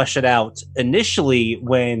get to flesh it out initially,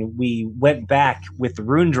 when we went back with the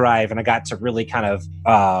Rune Drive and I got to really kind of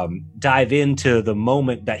dive into the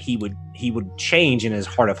moment that he would change in his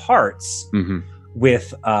heart of hearts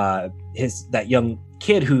with that young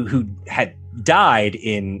kid who had died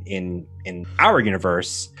in our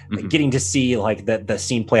universe, getting to see like the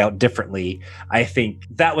scene play out differently. I think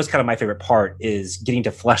that was kind of my favorite part, is getting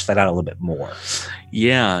to flesh that out a little bit more.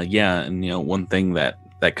 Yeah. And one thing that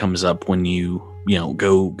comes up when you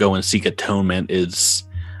go and seek atonement is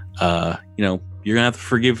you're gonna have to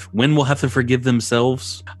forgive. Wynn will have to forgive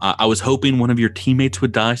themselves. I was hoping one of your teammates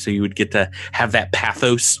would die, so you would get to have that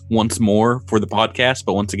pathos once more for the podcast.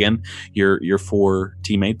 But once again, your 4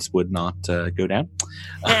 teammates would not go down.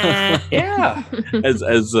 Yeah,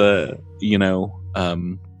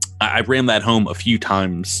 I ran that home a few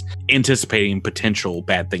times, anticipating potential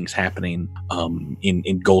bad things happening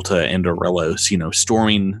in Golta and Aurelos,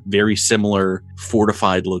 storming very similar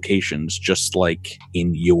fortified locations, just like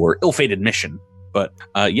in your ill-fated mission. But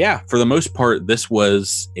for the most part, this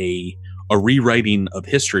was a rewriting of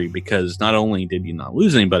history, because not only did you not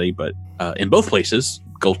lose anybody, but in both places,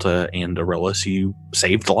 Golta and Aurelos, you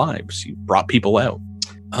saved lives. You brought people out.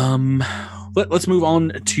 Let's move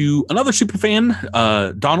on to another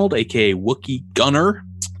superfan, Donald, aka Wookie Gunner.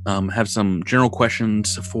 Have some general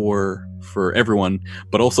questions for everyone,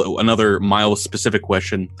 but also another Miles specific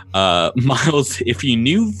question. Miles, if you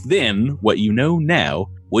knew then what you know now,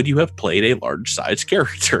 would you have played a large size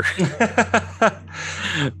character?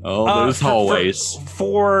 Those hallways.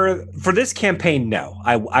 For this campaign, no.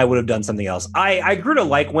 I would have done something else. I grew to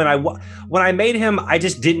like when I made him. I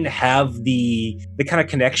just didn't have the kind of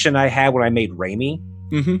connection I had when I made Raimi.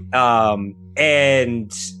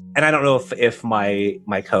 And I don't know if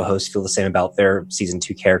my co-hosts feel the same about their season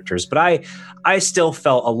 2 characters, but I still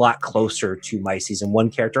felt a lot closer to my season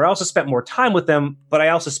 1 character. I also spent more time with them, but I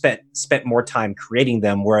also spent more time creating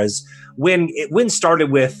them. Whereas when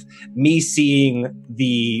started with me seeing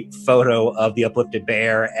the photo of the uplifted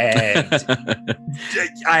bear, and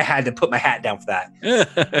I had to put my hat down for that.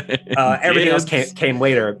 Everything else came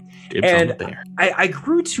later. And I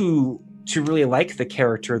grew to really like the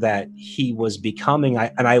character that he was becoming.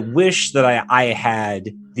 I wish that I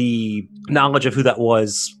had the knowledge of who that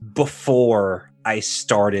was before I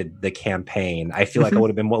started the campaign. I feel like I would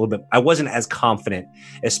have been a little bit, I wasn't as confident,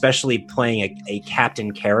 especially playing a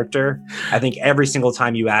captain character. I think every single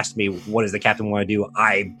time you asked me, what does the captain want to do?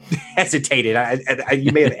 I hesitated.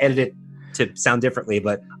 You may have edited it to sound differently,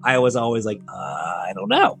 but I was always like, I don't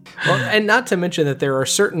know. Well, and not to mention that there are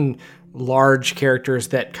certain large characters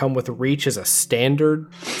that come with reach as a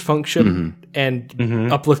standard function,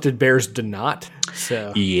 and uplifted bears do not.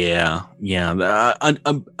 So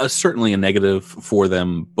certainly a negative for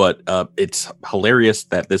them, but it's hilarious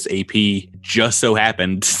that this AP just so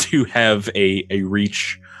happened to have a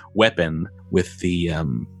reach weapon with the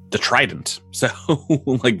trident. So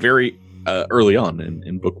like very early on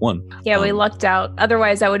in book one. Yeah, we lucked out.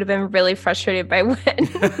 Otherwise, I would have been really frustrated by Win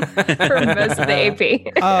for most of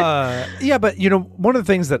the AP. Yeah, but one of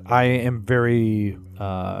the things that I am very,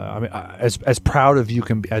 as proud of you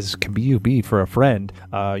as can be for a friend.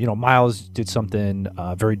 Miles did something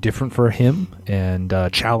very different for him and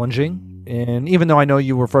challenging. And even though I know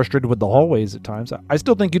you were frustrated with the hallways at times, I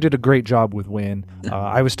still think you did a great job with Win.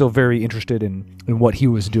 I was still very interested in what he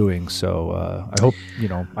was doing. So I hope,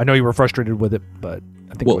 I know you were frustrated with it, but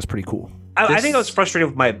I think it was pretty cool. I think I was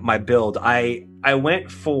frustrated with my build. I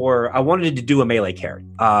wanted to do a melee character.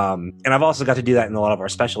 And I've also got to do that in a lot of our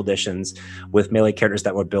special editions with melee characters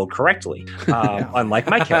that would build correctly, unlike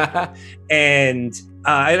my character. And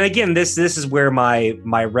again, this is where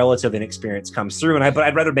my relative inexperience comes through. But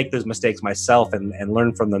I'd rather make those mistakes myself and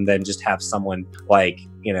learn from them than just have someone like,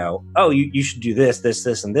 you should do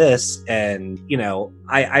this, and this. And,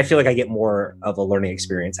 I feel like I get more of a learning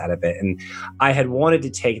experience out of it. And I had wanted to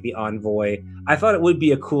take the Envoy. I thought it would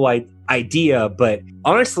be a cool idea, but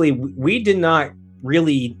honestly, we did not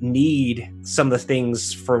really need some of the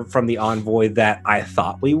things from the Envoy that I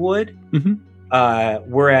thought we would.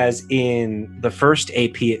 Whereas in the first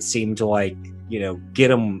AP, it seemed to got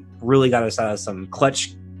us out of some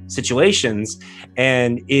clutch situations.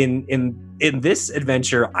 And in this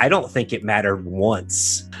adventure, I don't think it mattered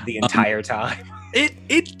once the entire time.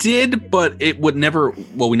 It did, but it would never.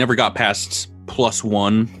 Well, we never got past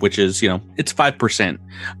 +1, which is it's 5%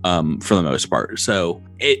 for the most part. So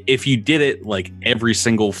if you did it like every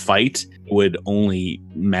single fight, it would only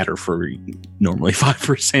matter for normally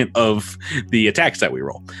 5% of the attacks that we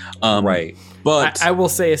roll. Right. But I will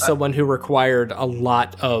say, as someone who required a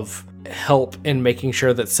lot of help in making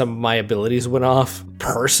sure that some of my abilities went off,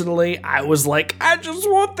 personally, I was like, I just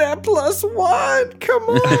want that +1. Come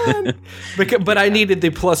on. But I needed the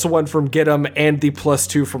 +1 from get 'em and the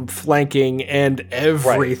 +2 from flanking and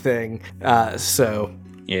everything. Right. So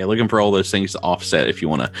yeah, looking for all those things to offset if you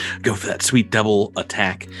want to go for that sweet double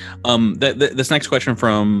attack. This next question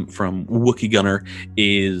from Wookie Gunner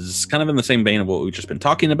is kind of in the same vein of what we've just been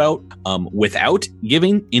talking about, without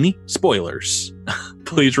giving any spoilers.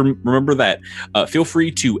 Please remember that. Feel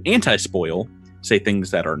free to anti-spoil, say things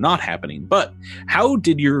that are not happening. But how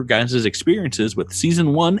did your guys' experiences with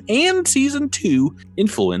season 1 and season 2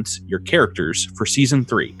 influence your characters for season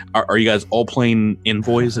 3? Are you guys all playing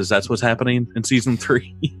envoys? Is that what's happening in season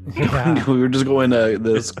 3? Yeah. We were just going to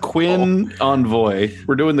this Quinn envoy.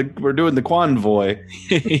 We're doing the Quanvoy.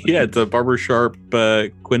 Yeah, it's a Barber Sharp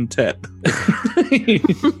quintet.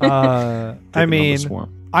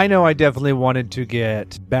 I know I definitely wanted to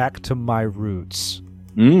get back to my roots.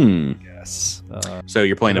 Yes. So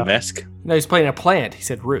you're playing a Vesk? No, he's playing a plant. He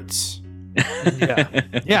said roots.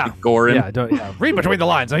 Yeah. Gorin. Yeah, read between the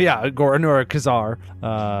lines. Oh, yeah, Gorin or Khazar.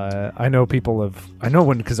 I know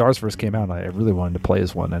when Khazar's first came out, I really wanted to play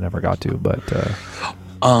as one. I never got to, but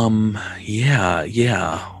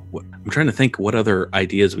yeah. I'm trying to think what other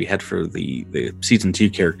ideas we had for the season 2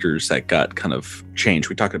 characters that got kind of changed.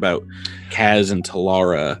 We talked about Kaz and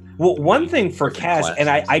Talara. Well, one thing for Kaz, and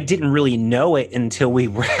I didn't really know it until we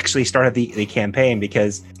actually started the campaign,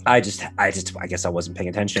 because I guess I wasn't paying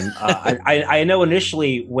attention. I know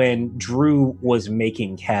initially when Drew was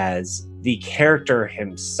making Kaz, the character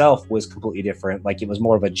himself was completely different. Like, it was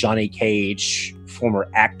more of a Johnny Cage former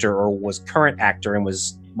actor, or was current actor, and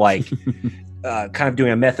was like kind of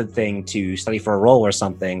doing a method thing to study for a role or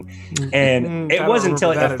something. And it wasn't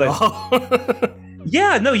until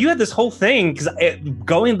yeah, no, you had this whole thing, because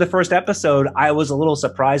going to the first episode, I was a little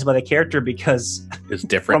surprised by the character, because it's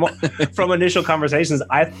different. from initial conversations,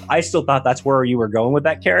 I still thought that's where you were going with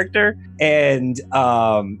that character. And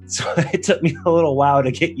so it took me a little while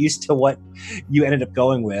to get used to what you ended up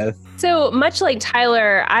going with. So much like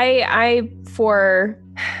Tyler,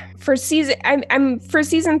 for season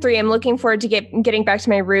 3, I'm looking forward to getting back to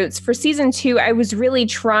my roots. For season 2, I was really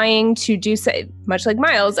trying to do much like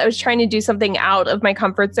Miles. I was trying to do something out of my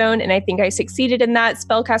comfort zone, and I think I succeeded in that.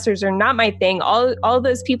 Spellcasters are not my thing. All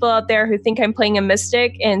those people out there who think I'm playing a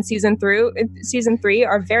mystic in season 3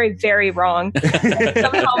 are very, very wrong. I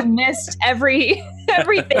somehow missed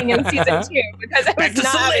everything in season 2 because I was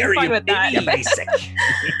not having fun with that.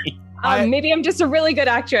 Maybe I'm just a really good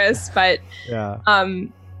actress, but yeah.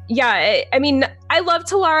 I mean, I love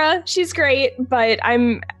Talara. She's great, but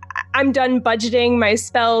I'm done budgeting my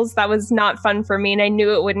spells. That was not fun for me, and I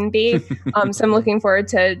knew it wouldn't be. So I'm looking forward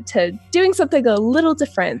to doing something a little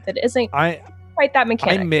different that isn't quite that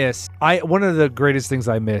mechanic. One of the greatest things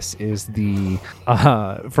I miss is the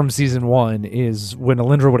from season 1 is when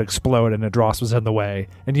Alindra would explode and Adros was in the way,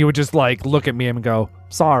 and you would just like look at me and go,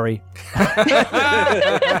 "Sorry."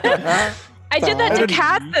 I did that to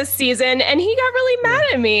Kat this season, and he got really mad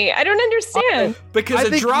at me. I don't understand. Because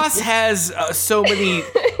Adros has so many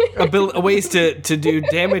ways to do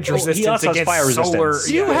damage resistance against fire solar.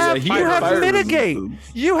 resistance. You have mitigate.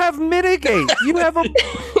 You have mitigate.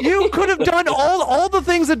 You could have done all the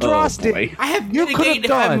things Adros did. I have mitigate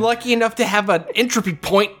if I'm lucky enough to have an entropy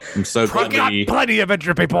point. I'm so glad we plenty of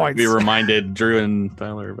entropy points. We reminded Drew and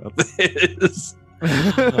Tyler about this.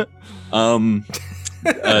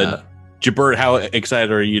 Jabert, how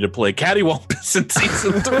excited are you to play Cattywampus in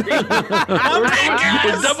season 3?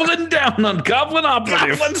 We're doubling down on Goblin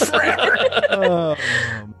Operative. Goblins forever.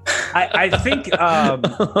 I think.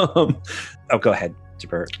 Oh, go ahead,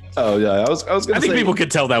 Jabert. Oh yeah, I was gonna. I think people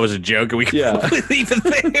could tell that was a joke, and we could leave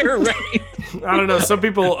it there, right? I don't know. Some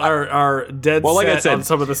people are dead like I said, on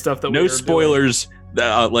some of the stuff that no spoilers.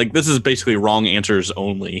 Like this is basically wrong answers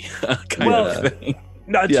only kind of thing.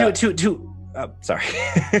 No, sorry.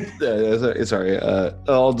 Sorry.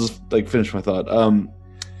 I'll just like finish my thought.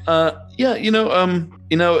 At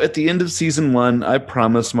the end of season 1, I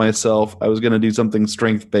promised myself I was going to do something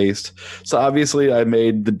strength based. So obviously, I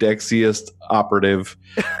made the dexiest operative.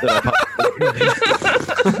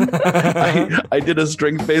 I did a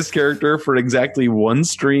strength based character for exactly 1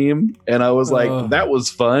 stream, and I was like, that was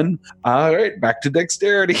fun. All right, back to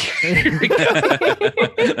dexterity. I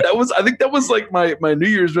think that was like my New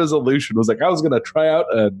Year's resolution. Was like I was going to try out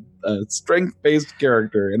a strength based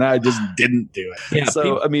character, and I just didn't do it. Yeah,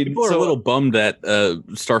 so people are a little bummed that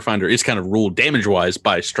Starfinder is kind of ruled damage wise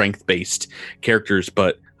by strength based characters,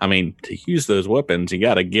 but I mean, to use those weapons, you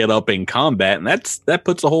got to get up in combat, and that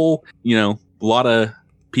puts a whole lot of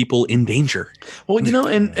people in danger. Well,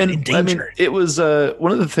 and I mean, it was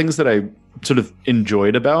one of the things that I sort of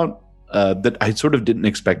enjoyed about that I sort of didn't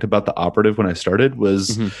expect about the operative when I started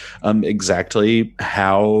was exactly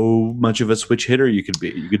how much of a switch hitter you could be.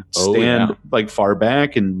 You could stand like far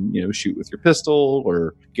back and shoot with your pistol,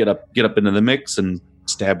 or get up into the mix and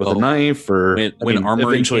stab with a knife, or when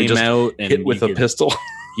armory came out and hit with a pistol.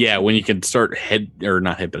 Yeah, when you can start hitting people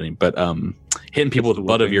with the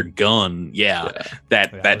butt of your gun.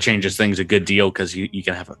 That changes things a good deal, because you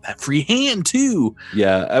can have that free hand too.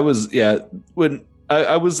 Yeah, I was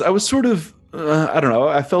sort of I don't know.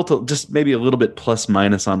 I felt just maybe a little bit plus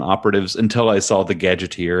minus on operatives until I saw the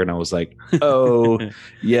Gadgeteer, and I was like, oh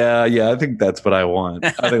yeah, I think that's what I want.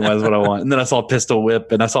 And then I saw Pistol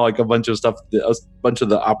Whip, and I saw like a bunch of stuff, a bunch of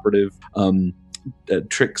the operative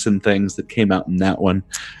tricks and things that came out in that one,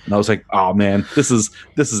 and I was like, oh man, this is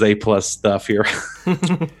A+ stuff here.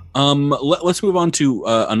 Let's move on to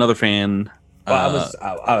another fan. Miles,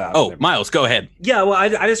 go ahead. Yeah, well,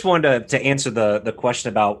 I just wanted to answer the question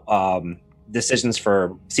about decisions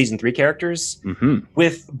for season 3 characters.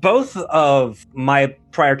 With both of my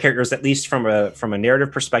prior characters, at least from a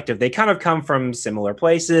narrative perspective, they kind of come from similar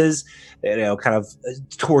places, kind of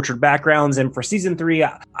tortured backgrounds. And for season 3,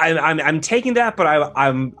 I'm taking that, but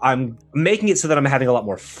I'm making it so that I'm having a lot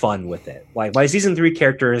more fun with it. Like my season 3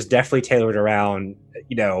 character is definitely tailored around,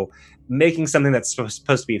 making something that's supposed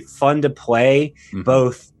to be fun to play,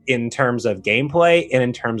 both in terms of gameplay and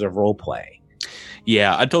in terms of role play.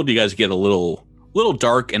 Yeah, I told you guys to get a little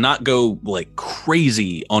dark and not go like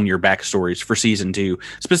crazy on your backstories for season 2,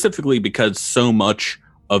 specifically because so much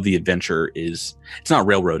of the adventure it's not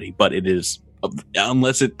railroady, but it is,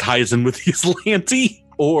 unless it ties in with the Aslanti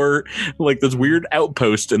or like this weird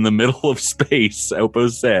outpost in the middle of space.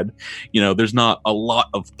 Outpost said, there's not a lot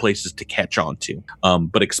of places to catch on to.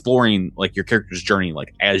 But exploring like your character's journey,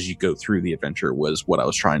 like as you go through the adventure, was what I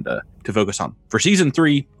was trying to focus on. For season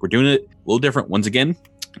 3, we're doing it a little different. Once again,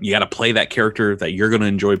 you got to play that character that you're going to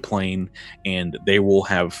enjoy playing, and they will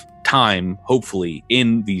have time, hopefully,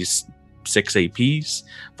 in these 6 APs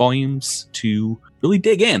volumes to really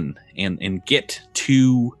dig in and get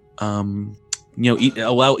to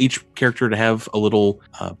allow each character to have a little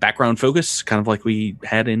background focus, kind of like we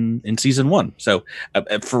had in season 1. So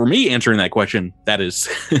for me, answering that question, that is,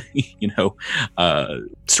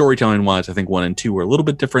 storytelling wise, I think 1 and 2 are a little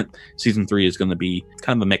bit different. Season 3 is going to be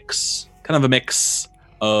kind of a mix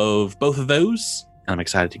of both of those. And I'm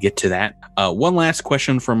excited to get to that. One last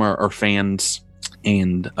question from our fans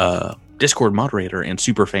and Discord moderator and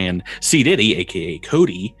super fan C Diddy, aka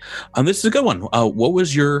Cody. This is a good one. What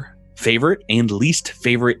was your favorite and least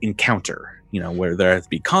favorite encounter where there has to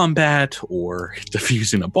be combat or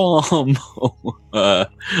defusing a bomb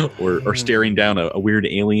or staring down a weird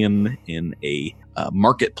alien in a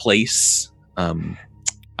marketplace.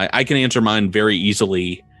 I can answer mine very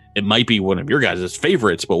easily. It might be one of your guys'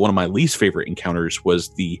 favorites, but one of my least favorite encounters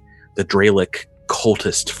was the Dralic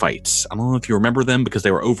cultist fights. I don't know if you remember them because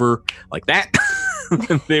they were over like that.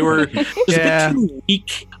 They were just a bit too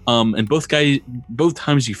weak. And both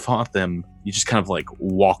times you fought them, you just kind of like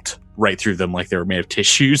walked right through them like they were made of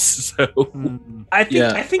tissues. So I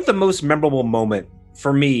think the most memorable moment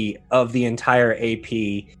for me of the entire AP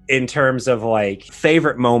in terms of like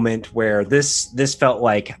favorite moment where this felt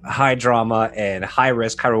like high drama and high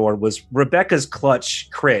risk, high reward was Rebecca's clutch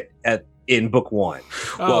crit in book 1.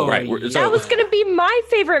 Well, right. That was going to be my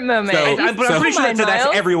favorite moment. I'm pretty sure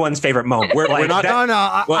that's everyone's favorite moment. We're not.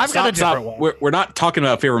 I've got a different one. We're not talking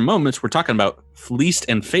about favorite moments. We're talking about least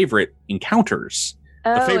and favorite encounters.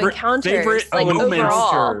 Encounters, like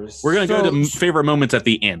overall. We're going to go to favorite moments at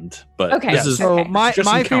the end. But okay. This is my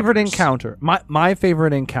favorite encounter. My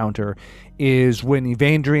favorite encounter is when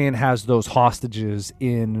Evandrian has those hostages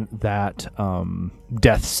in that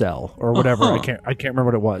death cell or whatever. I can't remember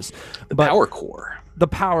what it was. Power core. The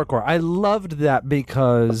power core. I loved that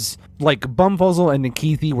because like Bumfuzzle and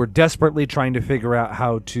Nikithi were desperately trying to figure out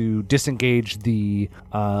how to disengage the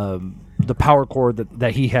power core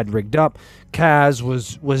that he had rigged up. Kaz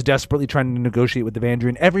was desperately trying to negotiate with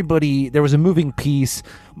Evandrian. Everybody, there was a moving piece.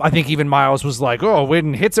 I think even Miles was like, "Oh,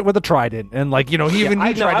 Wynn hits it with a trident," and like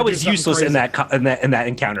I was useless in that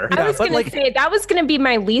encounter. I was going to say that was going to be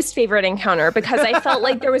my least favorite encounter because I felt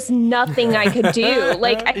like there was nothing I could do.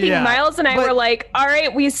 Like I think Miles and I were like, "All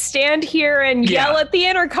right, we stand here and yell at the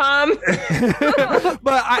intercom."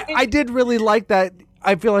 But I did really like that.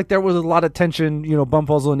 I feel like there was a lot of tension.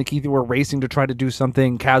 Bumfuzzle and Nikithi were racing to try to do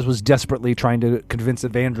something. Kaz was desperately trying to convince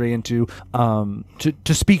Evandrian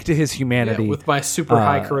to speak to his humanity. With my super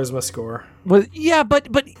high charisma score. Well, yeah, but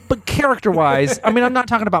character-wise, I mean, I'm not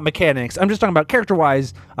talking about mechanics. I'm just talking about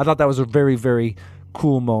character-wise. I thought that was a very, very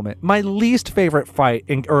cool moment. My least favorite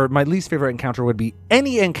my least favorite encounter would be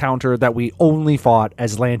any encounter that we only fought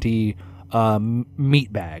as Lanty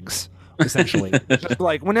meat bags. Essentially, just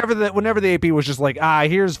like whenever the AP was just like,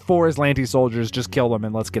 here's 4 Aslanti soldiers, just kill them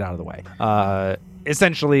and let's get out of the way.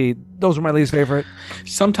 Essentially, those were my least favorite.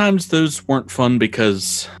 Sometimes those weren't fun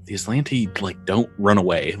because the Aslanti don't run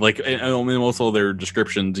away. Like, I mean, also their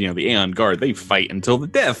descriptions, the Aeon Guard, they fight until the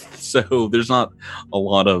death. So there's not a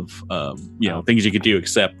lot of things you could do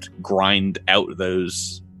except grind out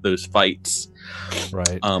those fights.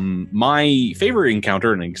 Right. My favorite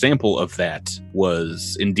encounter, an example of that,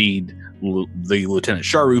 was indeed the Lieutenant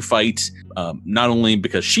Sharu fight. Not only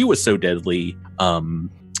because she was so deadly,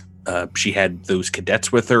 she had those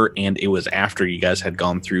cadets with her, and it was after you guys had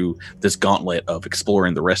gone through this gauntlet of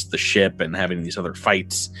exploring the rest of the ship and having these other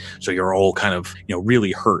fights. So you're all kind of,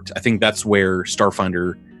 really hurt. I think that's where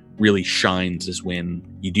Starfinder really shines, is when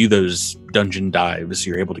you do those dungeon dives.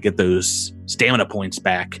 You're able to get those stamina points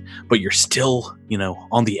back, but you're still,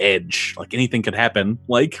 on the edge. Like anything could happen,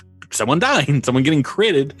 like someone dying, someone getting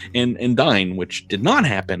critted and dying, which did not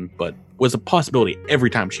happen, but was a possibility every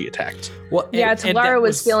time she attacked. Well, Talara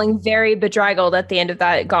was feeling very bedraggled at the end of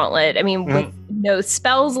that gauntlet. I mean, with no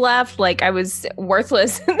spells left, like I was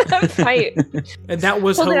worthless in that fight. And that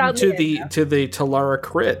was home to the Talara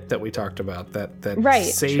crit that we talked about. That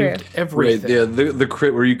saved everything. Right, yeah, the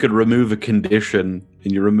crit where you could remove a condition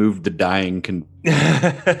and you removed the dying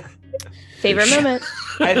favorite moment.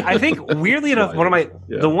 I think weirdly enough,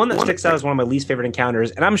 the one that sticks out is one of my least favorite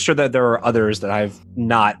encounters, and I'm sure that there are others that I've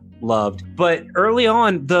not loved. But early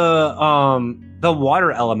on, the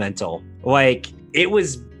water elemental, like it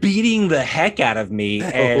was beating the heck out of me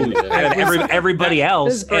and everybody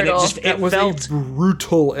else, and it was felt a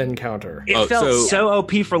brutal encounter. It felt so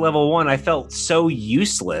OP for level 1. I felt so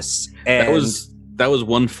useless. And that was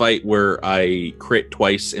one fight where I crit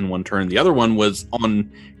twice in one turn. The other one was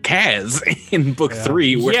on Kaz in book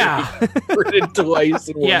 3, where he critted twice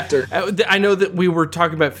in one turn. I know that we were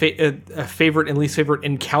talking about favorite and least favorite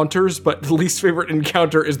encounters, but the least favorite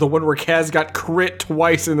encounter is the one where Kaz got crit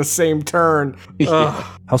twice in the same turn.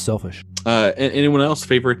 How selfish. Anyone else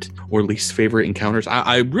favorite or least favorite encounters?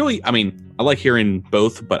 I like hearing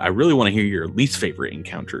both, but I really want to hear your least favorite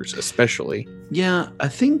encounters, especially. Yeah, I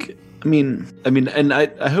think. I mean, and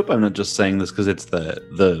I hope I'm not just saying this because it's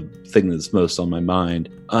the thing that's most on my mind.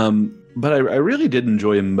 But I really did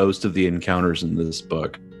enjoy most of the encounters in this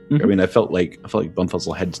book. Mm-hmm. I mean, I felt like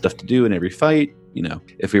Bumfuzzle had stuff to do in every fight.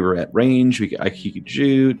 If we were at range, he could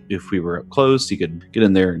shoot. If we were up close, he could get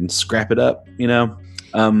in there and scrap it up.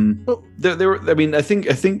 There were. I mean, I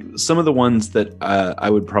think some of the ones that I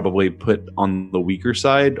would probably put on the weaker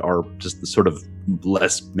side are just the sort of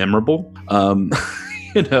less memorable.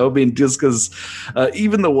 You know, I mean, just because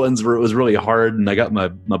even the ones where it was really hard and I got my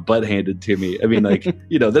butt handed to me. I mean, like,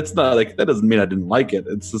 you know, that's not like, that doesn't mean I didn't like it.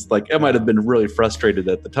 It's just like I might have been really frustrated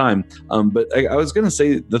at the time. But I was gonna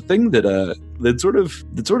say the thing that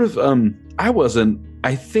I wasn't.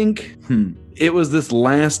 I think it was this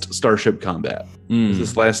last Starship Combat. It was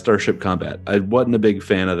this last Starship Combat. I wasn't a big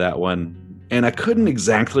fan of that one. And I couldn't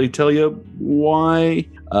exactly tell you why,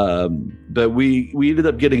 but we ended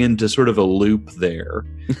up getting into sort of a loop there,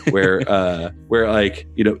 where like,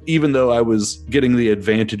 you know, even though I was getting the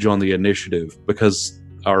advantage on the initiative because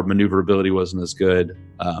our maneuverability wasn't as good,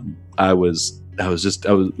 I was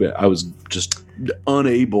just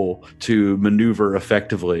unable to maneuver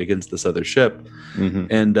effectively against this other ship,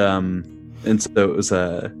 and so it was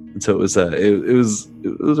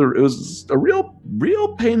a real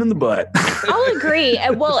pain in the butt. I'll agree.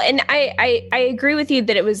 Well, and I agree with you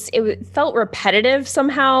that it felt repetitive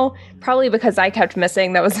somehow, probably because I kept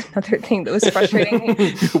missing. That was another thing that was frustrating.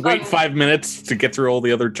 Wait 5 minutes to get through all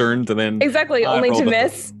the other turns and then exactly only to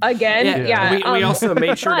miss again. Yeah. We also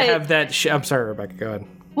made sure to have that. I'm sorry, Rebecca. Go ahead.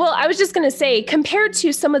 Well, I was just going to say, compared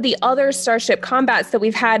to some of the other Starship combats that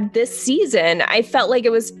we've had this season, I felt like it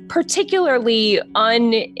was particularly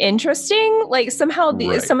uninteresting. Like somehow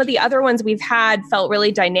some of the other ones we've had felt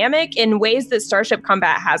really dynamic in ways that Starship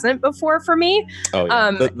combat hasn't before for me. Oh,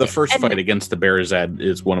 yeah. The first fight against the Bearazad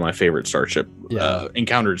is one of my favorite Starship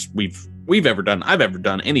encounters we've ever done. I've ever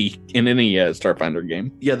done in any Starfinder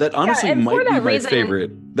game. Yeah, that honestly might be my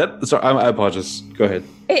favorite. I apologize. Go ahead.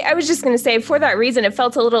 I was just going to say, for that reason, it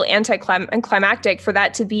felt a little anticlimactic for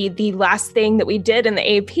that to be the last thing that we did in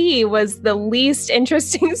the AP was the least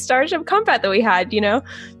interesting Starship combat that we had, you know?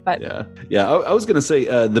 But yeah. I was going to say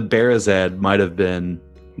the Bearazad might have been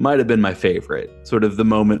my favorite. Sort of the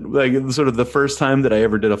moment, like sort of the first time that I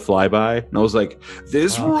ever did a flyby, and I was like,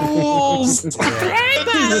 "This rules."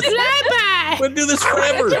 We'll do this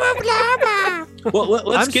forever. Well,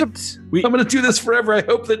 let's I'm going to do this forever. I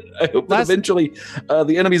hope that eventually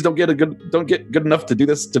the enemies don't get good enough to do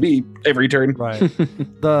this to me every turn. Right.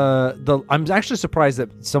 I'm actually surprised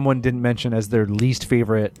that someone didn't mention as their least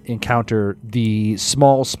favorite encounter the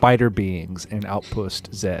small spider beings in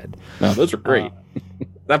Outpost Z. No, those are great.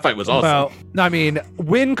 That fight was awesome. Well, I mean,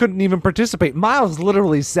 Wynn couldn't even participate. Miles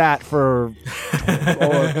literally sat for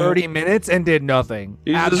 30 minutes and did nothing.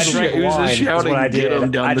 He was just shouting. What I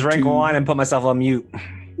did. I drank wine and put myself on mute.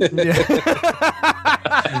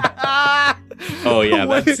 Oh yeah.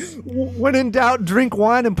 When in doubt, drink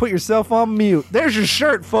wine and put yourself on mute. There's your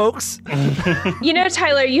shirt, folks. You know,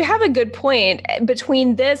 Tyler, you have a good point.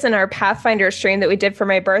 Between this and our Pathfinder stream that we did for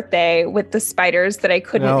my birthday with the spiders that I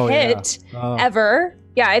couldn't hit ever.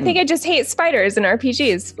 Yeah, I think I just hate spiders in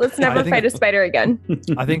RPGs. Let's never fight a spider again.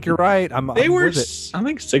 I think you're right. They were, I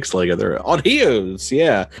think, 6-legged. They're Audios.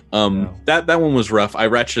 Yeah. That one was rough. I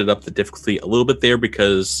ratcheted up the difficulty a little bit there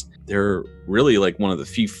because they're really like one of the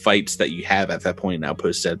few fights that you have at that point in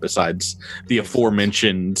Outpost Z besides the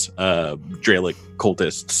aforementioned Dralic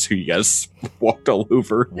cultists who you guys walked all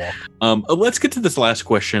over. Yeah. Let's get to this last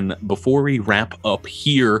question before we wrap up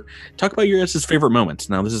here. Talk about your guys' favorite moments.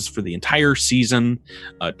 Now, this is for the entire season.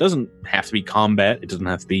 It doesn't have to be combat. It doesn't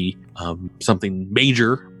have to be something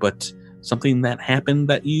major, but something that happened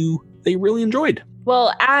that they really enjoyed.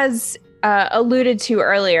 Well, as alluded to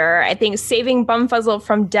earlier, I think saving Bumfuzzle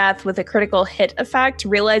from death with a critical hit effect,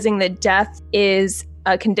 realizing that death is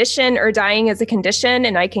a condition or dying is a condition,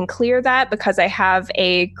 and I can clear that because I have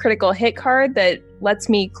a critical hit card that lets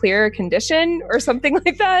me clear a condition or something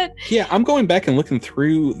like that. Yeah, I'm going back and looking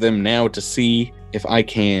through them now to see if I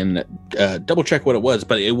can double check what it was,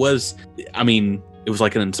 but it was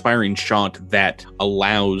like an inspiring shot that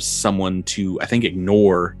allows someone to, I think,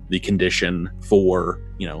 ignore the condition for,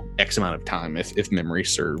 X amount of time, if memory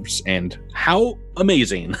serves. And how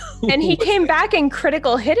amazing. And he came back and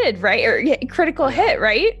critical hit, right? Yeah.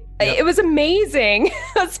 It was amazing,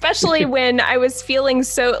 especially when I was feeling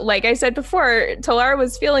so, like I said before, Talar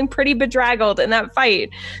was feeling pretty bedraggled in that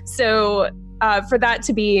fight. So for that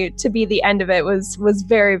to be the end of it was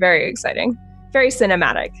very, very exciting. Very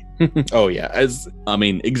cinematic. Oh yeah,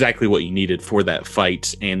 exactly what you needed for that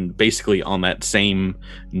fight. And basically on that same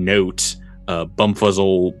note,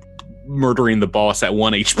 Bumfuzzle murdering the boss at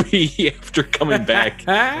 1 HP after coming back.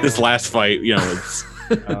 This last fight, it's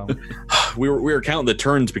we were counting the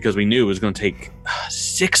turns because we knew it was going to take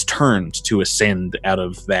 6 turns to ascend out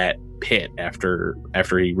of that pit after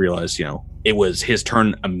he realized, it was his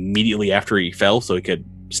turn immediately after he fell, so he could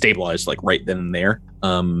stabilize like right then and there.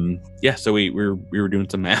 So we were doing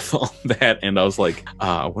some math on that, and I was like,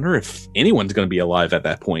 I wonder if anyone's going to be alive at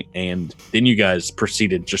that point. And then you guys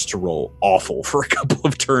proceeded just to roll awful for a couple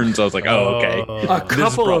of turns. I was like, oh, okay. A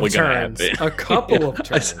couple of turns. A couple of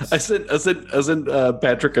turns. I sent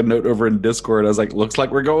Patrick a note over in Discord. I was like, looks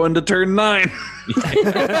like we're going to turn 9.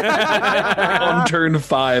 On turn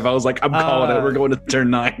 5, I was like, I'm calling it. We're going to turn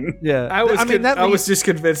 9. Yeah. I was just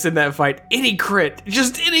convinced in that fight, any crit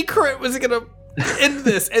was going to end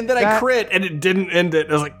this. And then I crit and it didn't end it.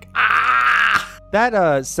 I was like, ah! That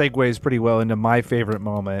segues pretty well into my favorite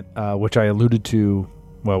moment, which I alluded to.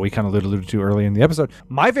 Well, we kind of alluded to early in the episode.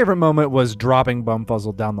 My favorite moment was dropping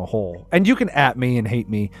Bumfuzzle down the hole. And you can at me and hate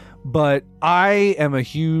me, but I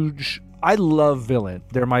love villain.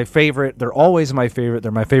 They're my favorite. They're always my favorite.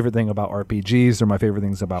 They're my favorite thing about RPGs. They're my favorite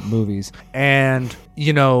things about movies. And,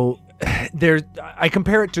 I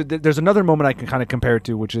compare it to, there's another moment I can kind of compare it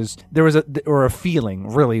to, which is there was a feeling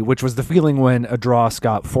really, which was the feeling when Adros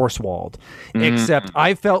got force walled. Except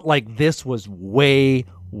I felt like this was way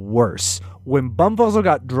worse. When Bumfuzzle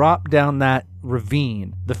got dropped down that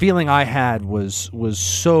ravine, the feeling I had was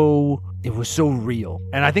so real.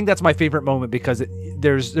 And I think that's my favorite moment because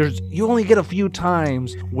there's you only get a few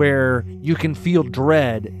times where you can feel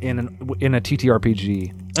dread in a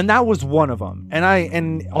TTRPG. And that was one of them.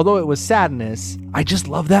 And although it was sadness, I just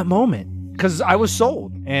love that moment because I was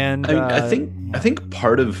sold. And I think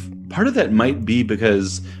part of that might be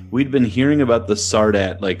because we'd been hearing about the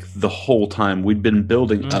Sardat like the whole time. We'd been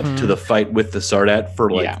building up to the fight with the Sardat for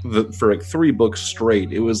 3 books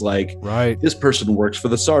straight. It was like, right, this person works for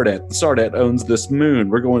the Sardat. The Sardat owns this moon.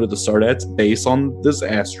 We're going to the Sardat's base on this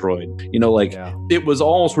asteroid. It was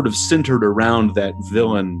all sort of centered around that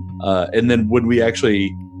villain. And then when we actually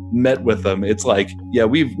met with them, it's like, yeah,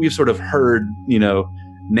 we've sort of heard,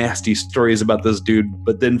 nasty stories about this dude,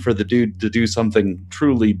 but then for the dude to do something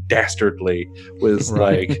truly dastardly was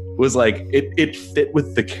like it fit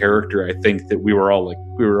with the character. I think that we were all like,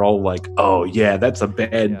 oh yeah, that's a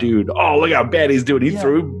bad dude. Oh, look how bad he's doing. He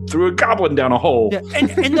threw a goblin down a hole. Yeah.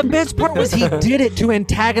 And the best part was he did it to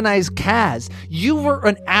antagonize Kaz. You were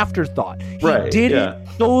an afterthought. He did it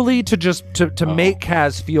solely to just to make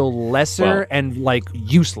Kaz feel lesser and like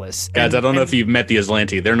useless. Guys, I don't know if you've met the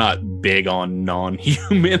Aslanti. They're not big on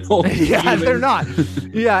non-human. Yeah, they're not.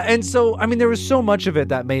 Yeah, and so I mean, there was so much of it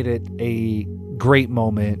that made it a great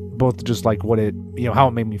moment, both just like what it, how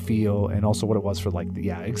it made me feel, and also what it was for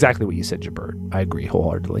exactly what you said, Jabert. I agree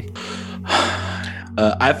wholeheartedly.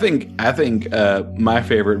 I think my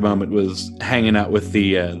favorite moment was hanging out with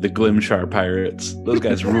the Glimshar pirates. Those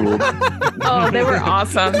guys ruled. Oh, they were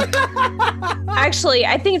awesome. Actually,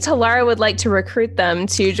 I think Talara would like to recruit them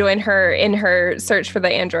to join her in her search for the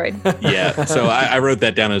android. Yeah, so I wrote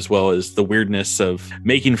that down as well, as the weirdness of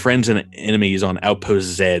making friends and enemies on Outpost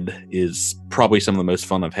Z is probably some of the most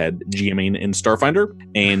fun I've had GMing in Starfinder,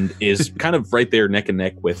 and is kind of right there neck and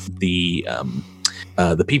neck with the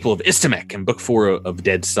people of Istamek in book 4 of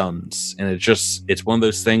Dead Suns. And it's one of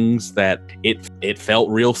those things that it felt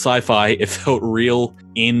real sci-fi. It felt real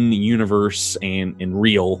in universe and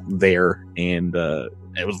real there. And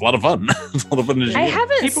it was a lot of fun. It was a lot of fun to do. I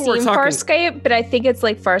haven't seen Farscape, but I think it's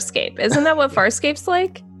like Farscape. Isn't that what Farscape's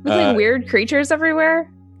like? With like weird creatures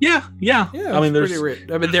everywhere? Yeah. I mean, there's pretty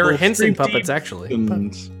weird. I mean, there were Henson puppets actually.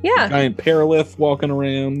 And yeah, giant Paralith walking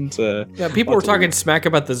around. People were talking smack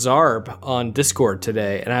about the Zarb on Discord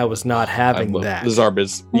today, and I was not having that. The Zarb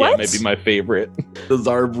is maybe my favorite. The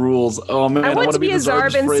Zarb rules. Oh man, I want to be a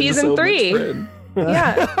Zarb in season 3.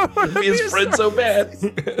 Yeah, I want to be his friend so bad.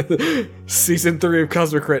 Season 3 of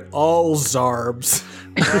Cosmic Crit, all Zarbs.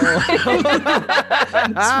 Swarm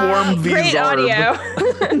the great Zarb. audio.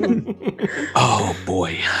 Oh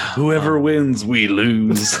boy, whoever wins, we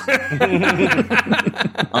lose.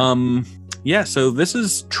 So this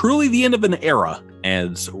is truly the end of an era,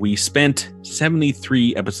 as we spent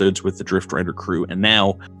 73 episodes with the Drift Rider crew, and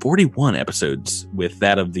now 41 episodes with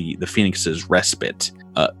that of the Phoenix's Respite.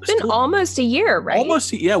 It's been almost a year, right?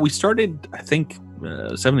 Almost, yeah. We started, I think,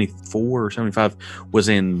 74 or 75 was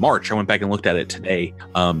in March. I went back and looked at it today.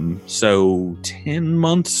 So 10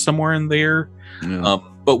 months, somewhere in there. Yeah.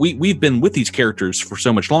 But we've been with these characters for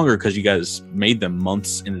so much longer because you guys made them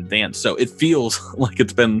months in advance. So it feels like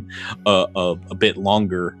it's been a bit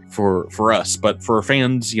longer for us. But for our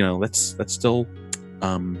fans, that's still,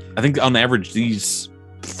 I think on average, these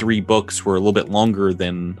 3 books were a little bit longer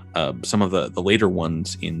than some of the later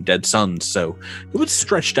ones in Dead Suns, so it was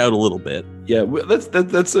stretched out a little bit. Yeah,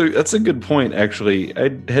 that's a good point. Actually,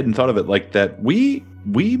 I hadn't thought of it like that. We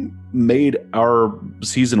made our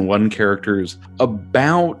season 1 characters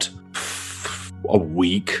about a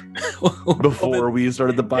week before we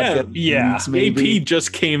started the podcast. Yeah, Weeks, maybe. AP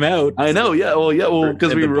just came out. I know. Yeah. Well,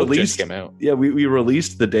 because we released. Came out. Yeah, we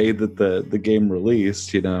released the day that the game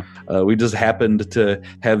released. We just happened to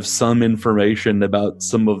have some information about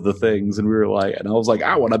some of the things, and we were like, and I was like,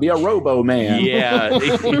 I want to be a Robo Man. Yeah,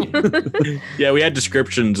 yeah. We had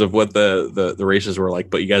descriptions of what the races were like,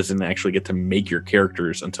 but you guys didn't actually get to make your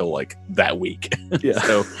characters until like that week. Yeah.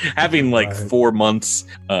 So having like 4 months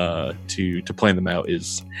to plan them out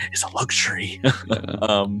is a luxury.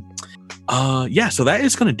 So that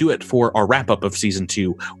is going to do it for our wrap up of season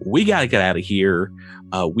 2. We got to get out of here.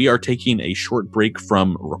 We are taking a short break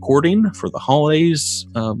from recording for the holidays,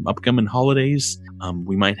 upcoming holidays.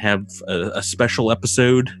 We might have a special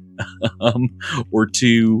episode or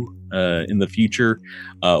two in the future.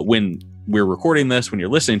 When we're recording this, when you're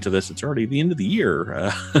listening to this, it's already the end of the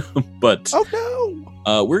year. But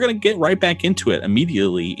we're going to get right back into it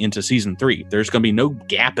immediately into season 3. There's going to be no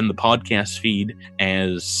gap in the podcast feed,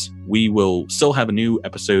 as we will still have a new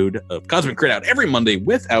episode of Cosmic Crit out every Monday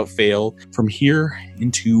without fail from here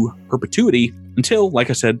into perpetuity until, like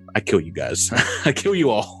I said, I kill you guys. I kill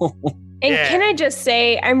you all. And can I just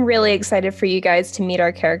say, I'm really excited for you guys to meet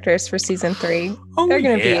our characters for season 3. They're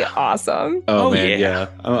going to be awesome. Oh man, yeah.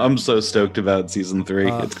 I'm so stoked about season 3.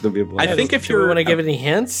 It's going to be a blast. I think if you want to give any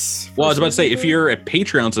hints? Well, I was about to say, if you're a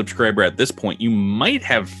Patreon subscriber at this point, you might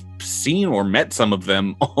have seen or met some of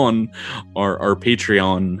them on our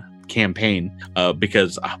Patreon campaign,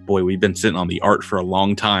 because we've been sitting on the art for a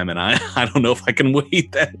long time, and I don't know if I can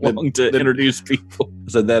wait that long to introduce people.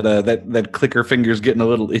 So that clicker finger's getting a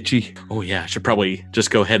little itchy. Oh yeah, I should probably just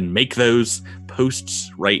go ahead and make those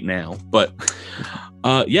posts right now. But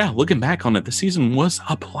looking back on it, the season was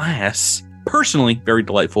a blast. Personally, very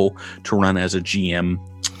delightful to run as a GM.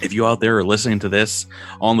 If you out there are listening to this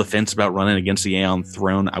on the fence about running against the Aeon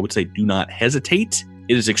throne, I would say do not hesitate.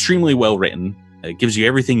 It is extremely well written. It gives you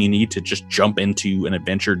everything you need to just jump into an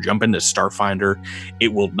adventure, jump into Starfinder.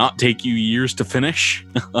 It will not take you years to finish.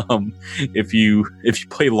 If you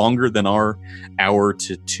play longer than our 1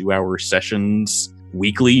 to 2 hour sessions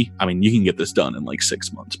weekly, I mean, you can get this done in like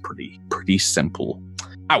 6 months. Pretty simple,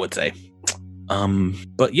 I would say.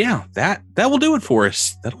 But yeah, that will do it for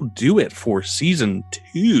us. That'll do it for season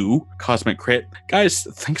 2 Cosmic Crit. Guys,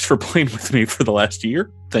 thanks for playing with me for the last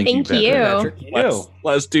year. Thank you. Patrick.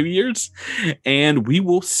 Last 2 years. And we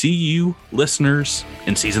will see you listeners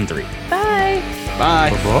in season 3. Bye.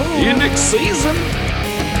 Bye. Bye-bye. See you next season.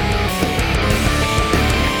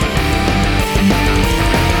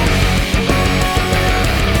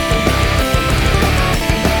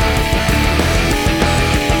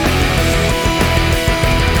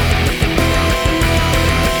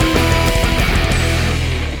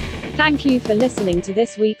 Thank you for listening to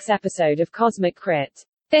this week's episode of Cosmic Crit.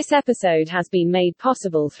 This episode has been made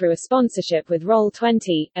possible through a sponsorship with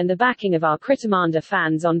Roll20 and the backing of our Critamander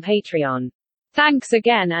fans on Patreon. Thanks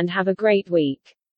again and have a great week.